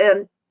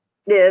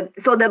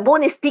the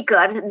bone is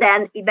thicker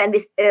than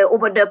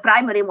over the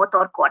primary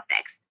motor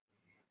cortex.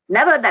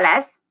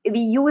 Nevertheless, we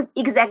used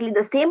exactly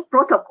the same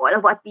protocol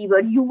of what we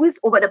were used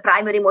over the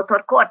primary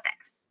motor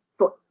cortex.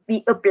 So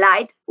we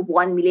applied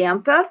 1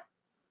 milliampere.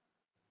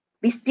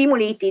 We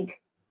stimulated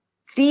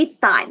 3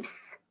 times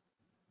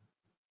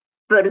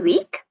per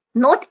week,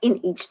 not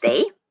in each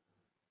day,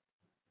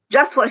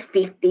 just for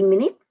 15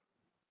 minutes.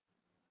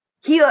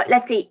 Here,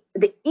 let's say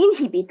the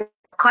inhibitor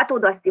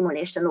cathodal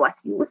stimulation was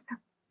used,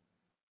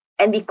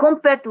 and we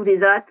compared the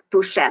result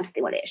to sham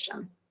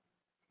stimulation.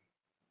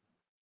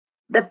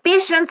 The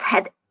patients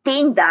had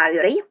pain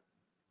diary,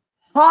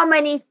 how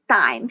many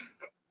times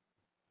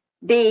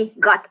they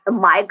got a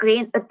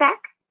migraine attack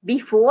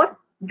before,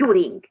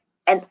 during,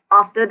 and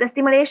after the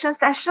stimulation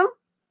session.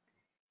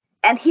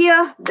 And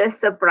here, the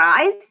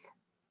surprise,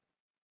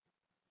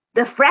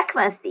 the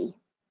frequency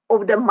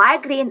of the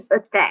migraine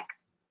attacks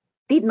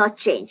did not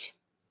change.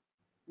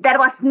 There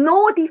was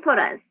no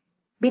difference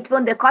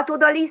between the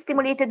cathodally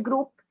stimulated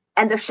group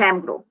and the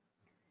sham group.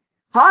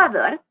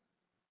 However,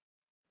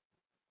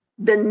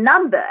 the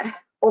number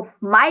of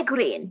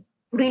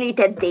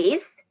migraine-related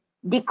days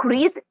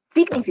decreased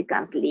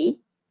significantly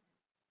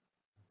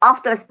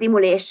after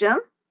stimulation,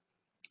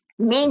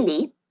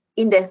 mainly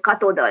in the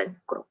cathodal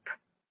group.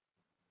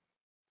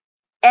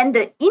 And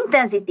the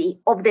intensity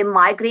of the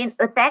migraine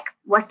attack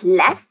was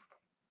less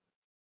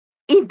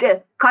in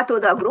the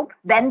cathodal group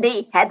when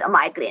they had a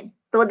migraine.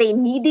 So they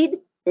needed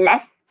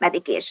less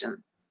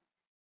medication.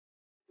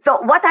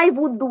 So what I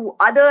would do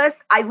others,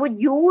 I would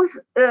use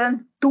 2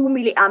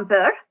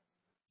 milliampere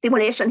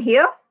stimulation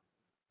here,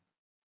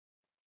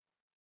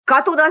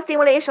 cathodal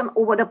stimulation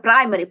over the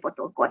primary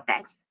motor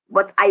cortex.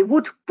 But I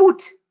would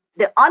put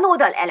the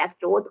anodal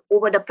electrode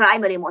over the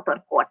primary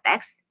motor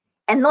cortex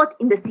and not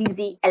in the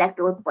CZ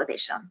electrode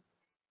position.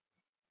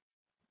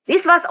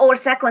 This was our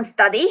second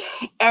study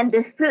and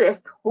the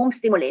first home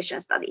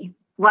stimulation study,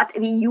 what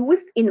we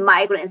used in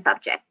migraine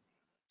subjects.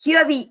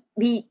 Here we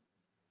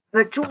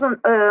were chosen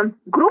a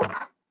group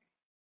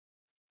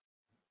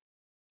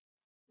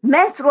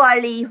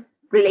menstrually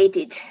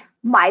related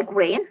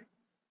migraine,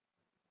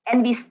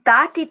 and we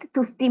started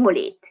to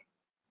stimulate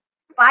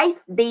 5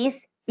 days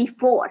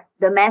before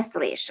the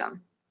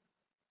menstruation.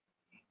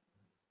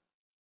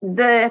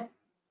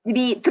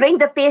 We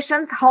trained the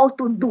patients how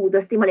to do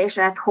the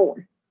stimulation at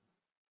home.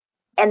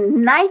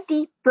 And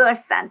 90%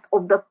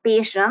 of the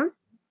patients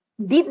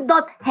did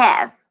not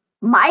have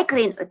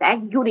migraine attack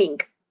during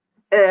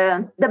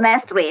the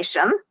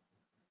menstruation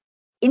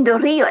in the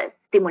real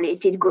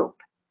stimulated group.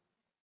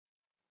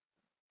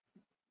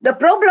 The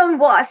problem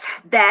was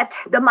that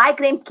the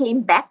migraine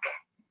came back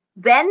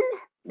when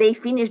they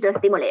finished the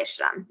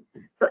stimulation.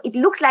 So it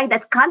looks like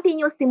that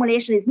continuous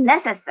stimulation is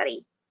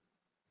necessary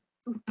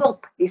to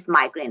stop this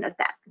migraine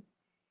attack.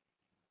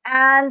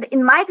 And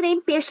in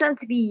migraine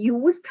patients, we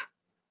used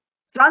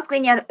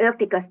transcranial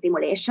electrical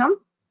stimulation.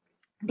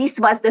 This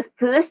was the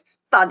first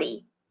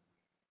study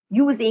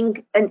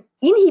using an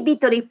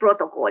inhibitory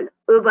protocol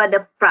over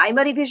the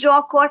primary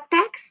visual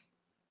cortex.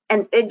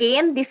 And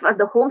again, this was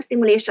the home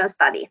stimulation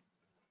study.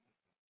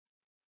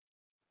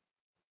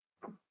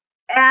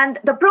 And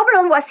the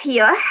problem was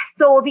here,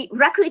 so we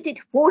recruited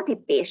 40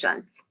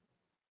 patients.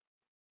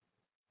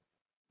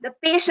 The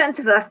patients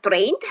were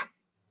trained,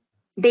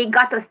 they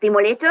got a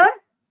stimulator,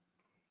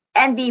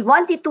 and we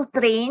wanted to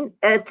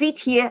treat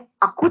here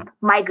acute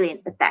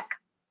migraine attack.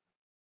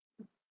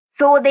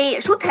 So they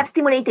should have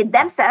stimulated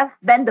themselves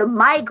when the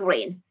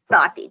migraine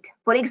started.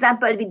 For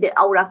example, with the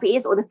aura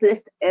phase or the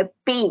first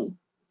pain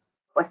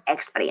was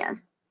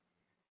experienced.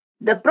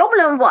 The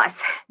problem was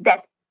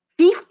that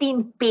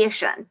 15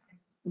 patients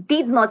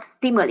did not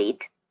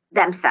stimulate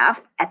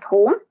themselves at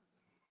home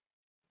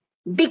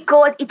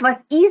because it was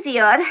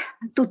easier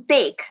to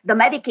take the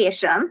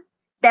medication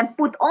than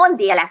put on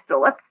the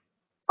electrodes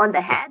on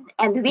the head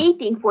and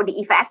waiting for the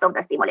effect of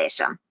the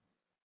stimulation.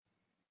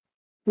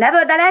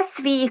 Nevertheless,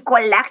 we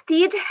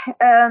collected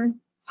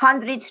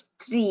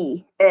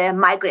 103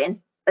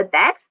 migraine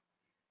attacks,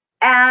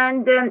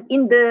 and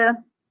in the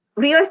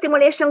real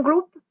stimulation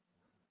group,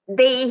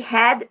 they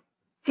had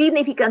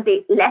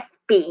significantly less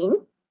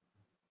pain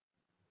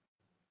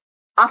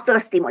after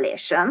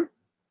stimulation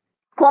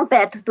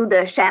compared to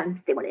the sham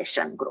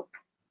stimulation group.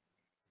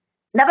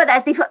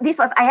 Nevertheless, this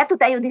was, I have to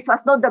tell you, this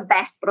was not the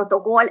best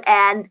protocol,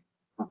 and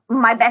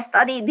my best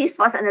study, this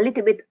was a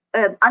little bit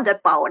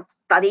underpowered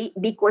study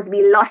because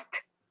we lost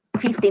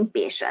 15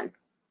 patients.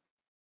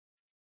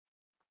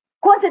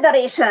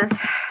 Considerations.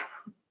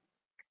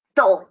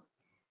 So,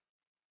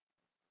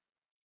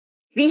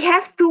 we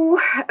have to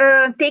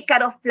take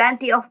care of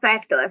plenty of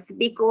factors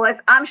because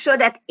I'm sure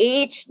that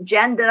age,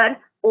 gender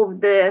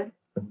of the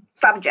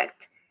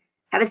subject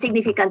have a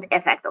significant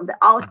effect of the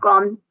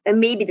outcome,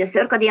 maybe the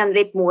circadian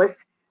rhythms,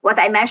 what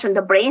I mentioned,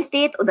 the brain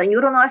state or the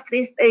neuronal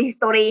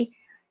history.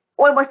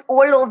 Almost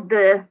all of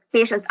the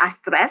patients are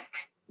stressed.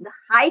 The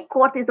high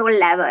cortisol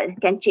level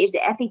can change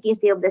the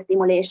efficacy of the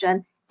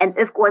stimulation and,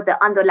 of course,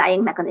 the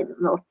underlying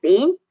mechanism of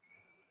pain.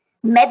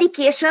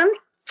 Medication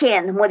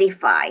can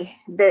modify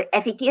the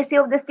efficacy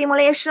of the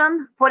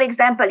stimulation. For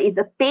example, if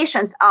the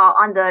patients are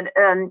under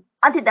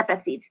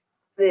antidepressive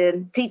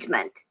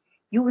treatment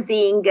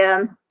using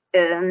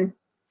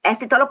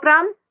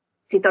citalopram,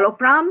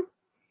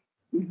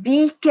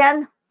 we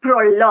can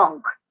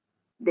prolong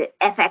the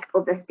effect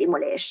of the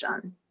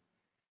stimulation.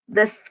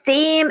 The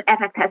same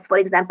effect has, for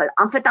example,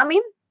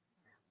 amphetamine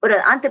or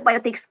an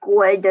antibiotics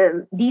called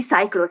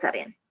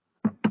D-cycloserine.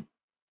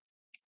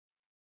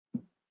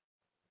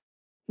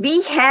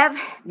 We have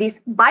this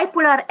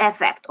bipolar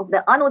effect of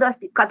the anodal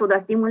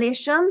cathodal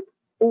stimulation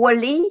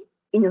only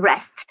in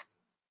rest.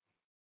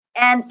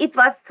 And it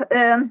was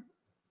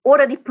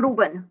already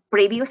proven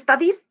previous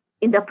studies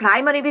in the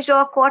primary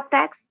visual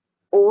cortex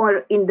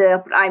or in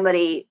the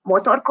primary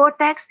motor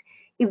cortex.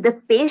 If the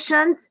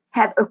patients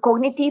have a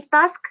cognitive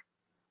task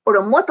or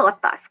a motor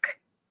task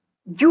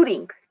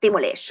during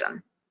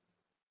stimulation,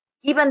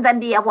 even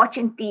when they are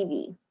watching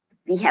TV,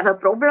 we have a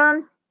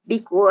problem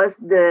because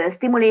the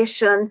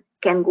stimulation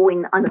can go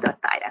in another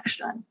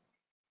direction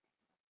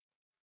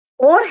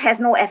or has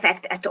no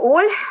effect at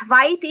all.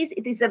 Why it is?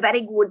 It is a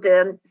very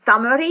good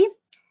summary.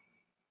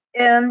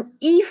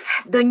 If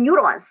the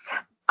neurons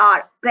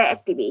are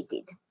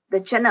pre-activated,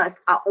 the channels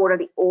are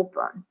already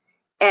open,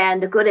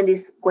 and the current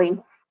is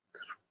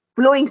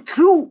flowing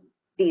through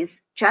these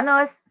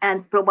channels,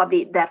 and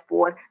probably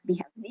therefore we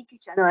have leaky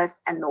channels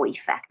and no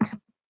effect.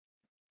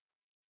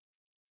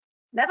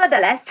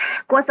 Nevertheless,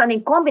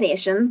 concerning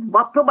combination,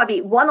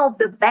 probably one of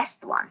the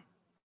best one,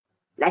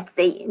 let's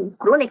say in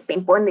chronic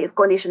pain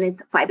condition, is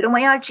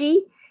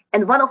fibromyalgia,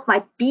 and one of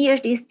my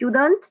PhD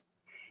students,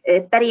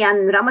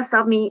 Perian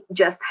Ramasamy,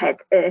 just had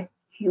a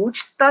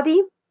huge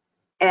study,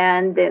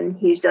 and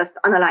he's just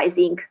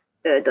analyzing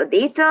the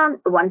data.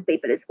 One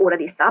paper is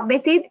already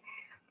submitted.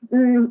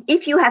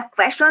 If you have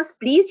questions,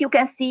 please, you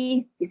can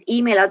see his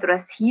email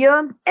address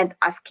here and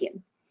ask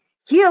him.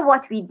 Here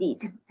what we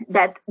did,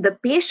 that the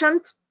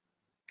patient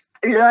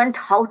learned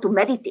how to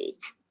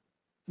meditate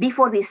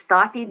before we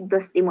started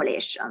the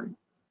stimulation.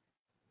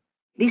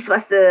 This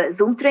was a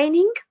Zoom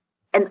training,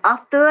 and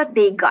after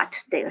they got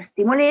their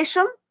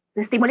stimulation,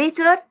 the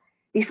stimulator,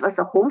 this was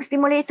a home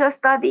stimulator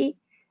study,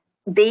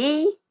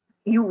 they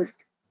used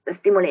the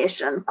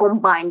stimulation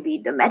combined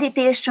with the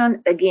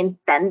meditation, again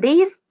 10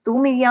 days, 2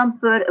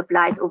 milliampere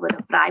applied over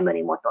the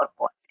primary motor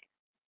cortex.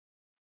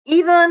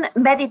 Even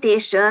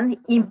meditation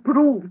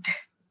improved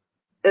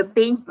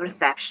pain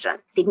perception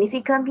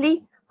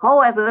significantly.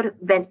 However,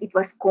 when it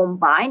was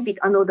combined with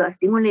another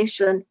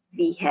stimulation,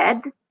 we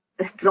had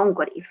a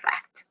stronger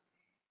effect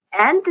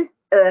and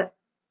a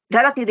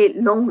relatively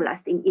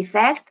long-lasting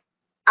effect.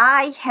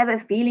 I have a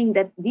feeling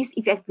that this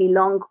effect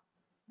will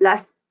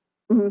last,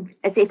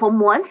 let's say, for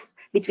months,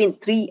 between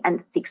 3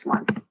 and 6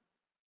 months.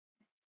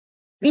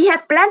 We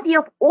have plenty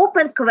of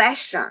open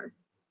questions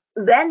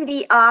when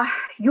we are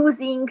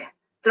using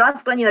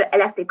transcranial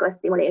electrical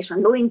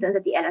stimulation,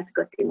 low-intensity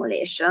electrical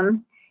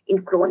stimulation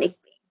in chronic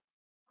pain.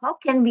 How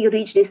can we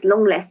reach this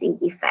long-lasting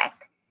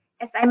effect?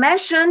 As I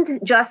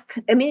mentioned just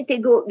a minute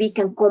ago, we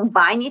can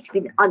combine it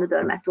with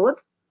another method.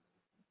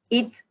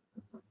 It's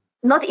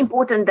not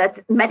important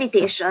that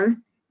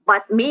meditation,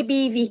 but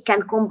maybe we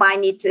can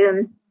combine it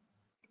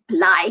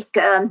like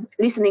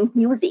listening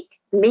music.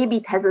 Maybe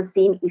it has the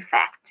same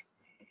effect.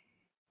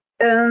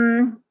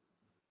 When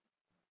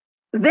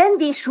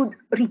we should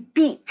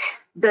repeat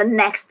the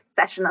next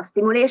session of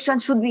stimulation,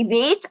 should we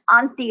wait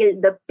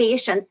until the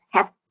patients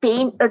have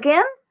pain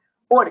again?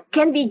 Or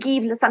can we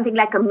give something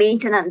like a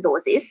maintenance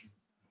doses,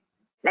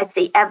 let's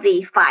say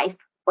every 5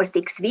 or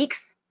 6 weeks?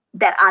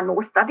 There are no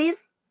studies.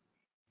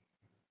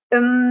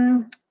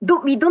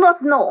 We do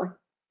not know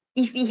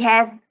if we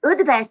have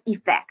adverse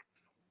effects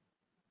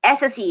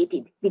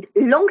associated with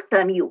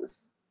long-term use.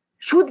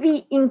 Should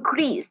we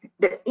increase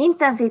the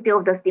intensity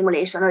of the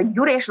stimulation or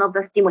duration of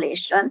the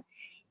stimulation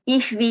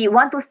if we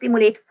want to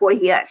stimulate for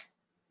years?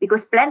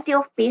 Because plenty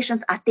of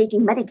patients are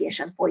taking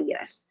medication for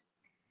years.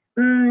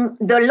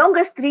 The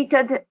longest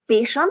treated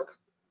patient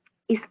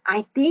is,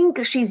 I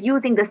think she's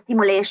using the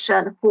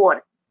stimulation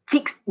for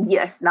 6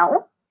 years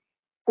now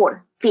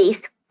for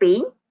face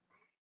pain.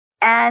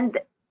 And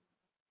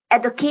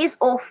at the case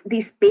of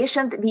this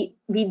patient,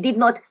 we did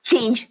not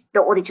change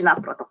the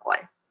original protocol.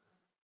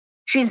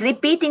 She's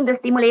repeating the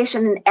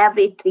stimulation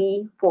every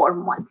 3-4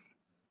 months.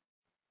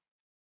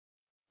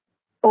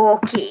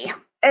 Okay,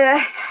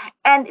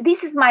 and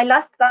this is my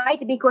last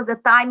slide because the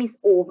time is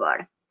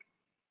over.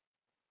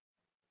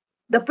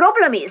 The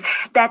problem is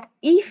that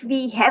if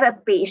we have a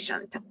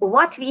patient,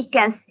 what we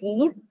can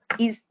see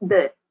is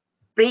the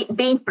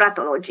pain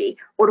pathology,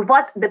 or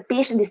what the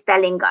patient is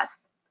telling us,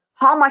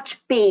 how much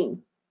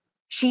pain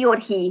she or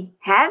he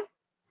has.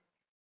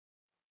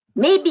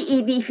 Maybe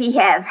if we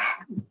have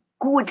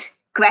good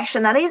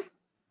questionnaires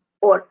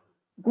or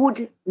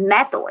good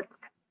methods,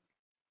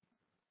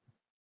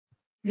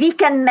 we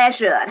can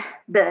measure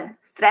the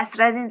stress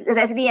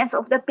resilience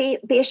of the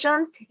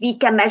patient, we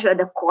can measure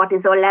the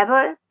cortisol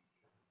level,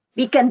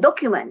 we can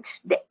document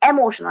the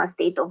emotional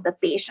state of the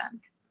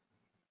patient,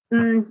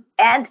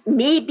 and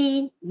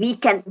maybe we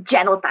can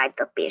genotype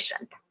the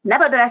patient.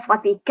 Nevertheless,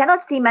 what we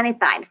cannot see many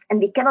times, and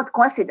we cannot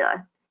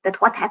consider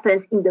that what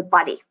happens in the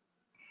body.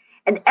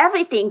 And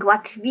everything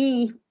what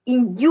we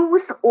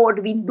induce or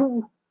we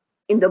do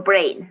in the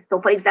brain, so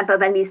for example,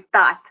 when we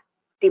start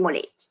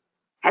stimulate,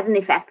 has an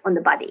effect on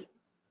the body.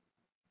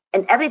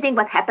 And everything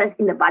what happens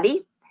in the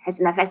body has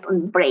an effect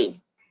on the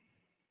brain.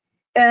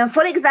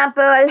 For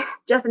example,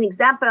 just an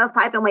example of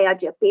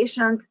fibromyalgia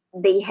patients,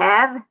 they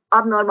have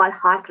abnormal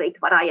heart rate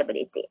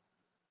variability.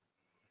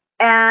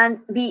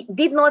 And we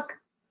did not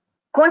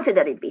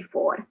consider it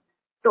before.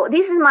 So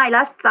this is my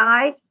last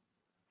slide.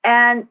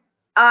 And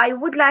I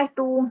would like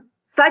to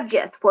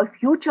suggest for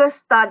future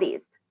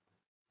studies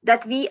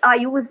that we are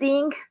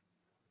using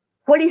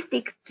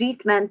holistic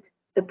treatment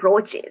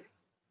approaches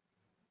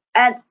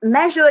and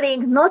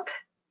measuring not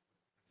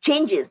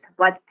changes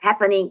what's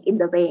happening in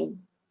the brain,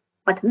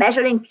 but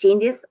measuring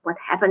changes what's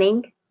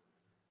happening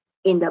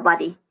in the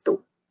body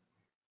too.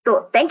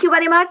 So thank you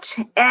very much,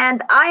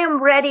 and I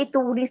am ready to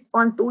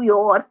respond to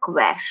your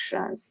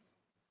questions.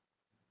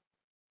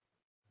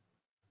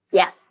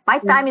 Yeah, my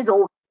time is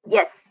over.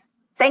 Yes,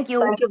 thank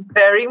you. Thank you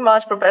very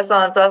much, Professor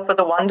Antal, for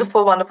the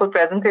wonderful, wonderful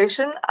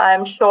presentation.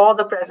 I'm sure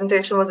the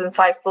presentation was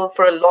insightful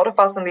for a lot of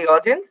us in the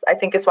audience. I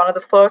think it's one of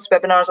the first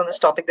webinars on this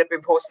topic that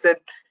we've hosted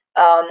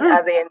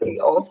as ANT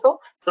also.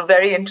 So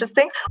very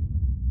interesting.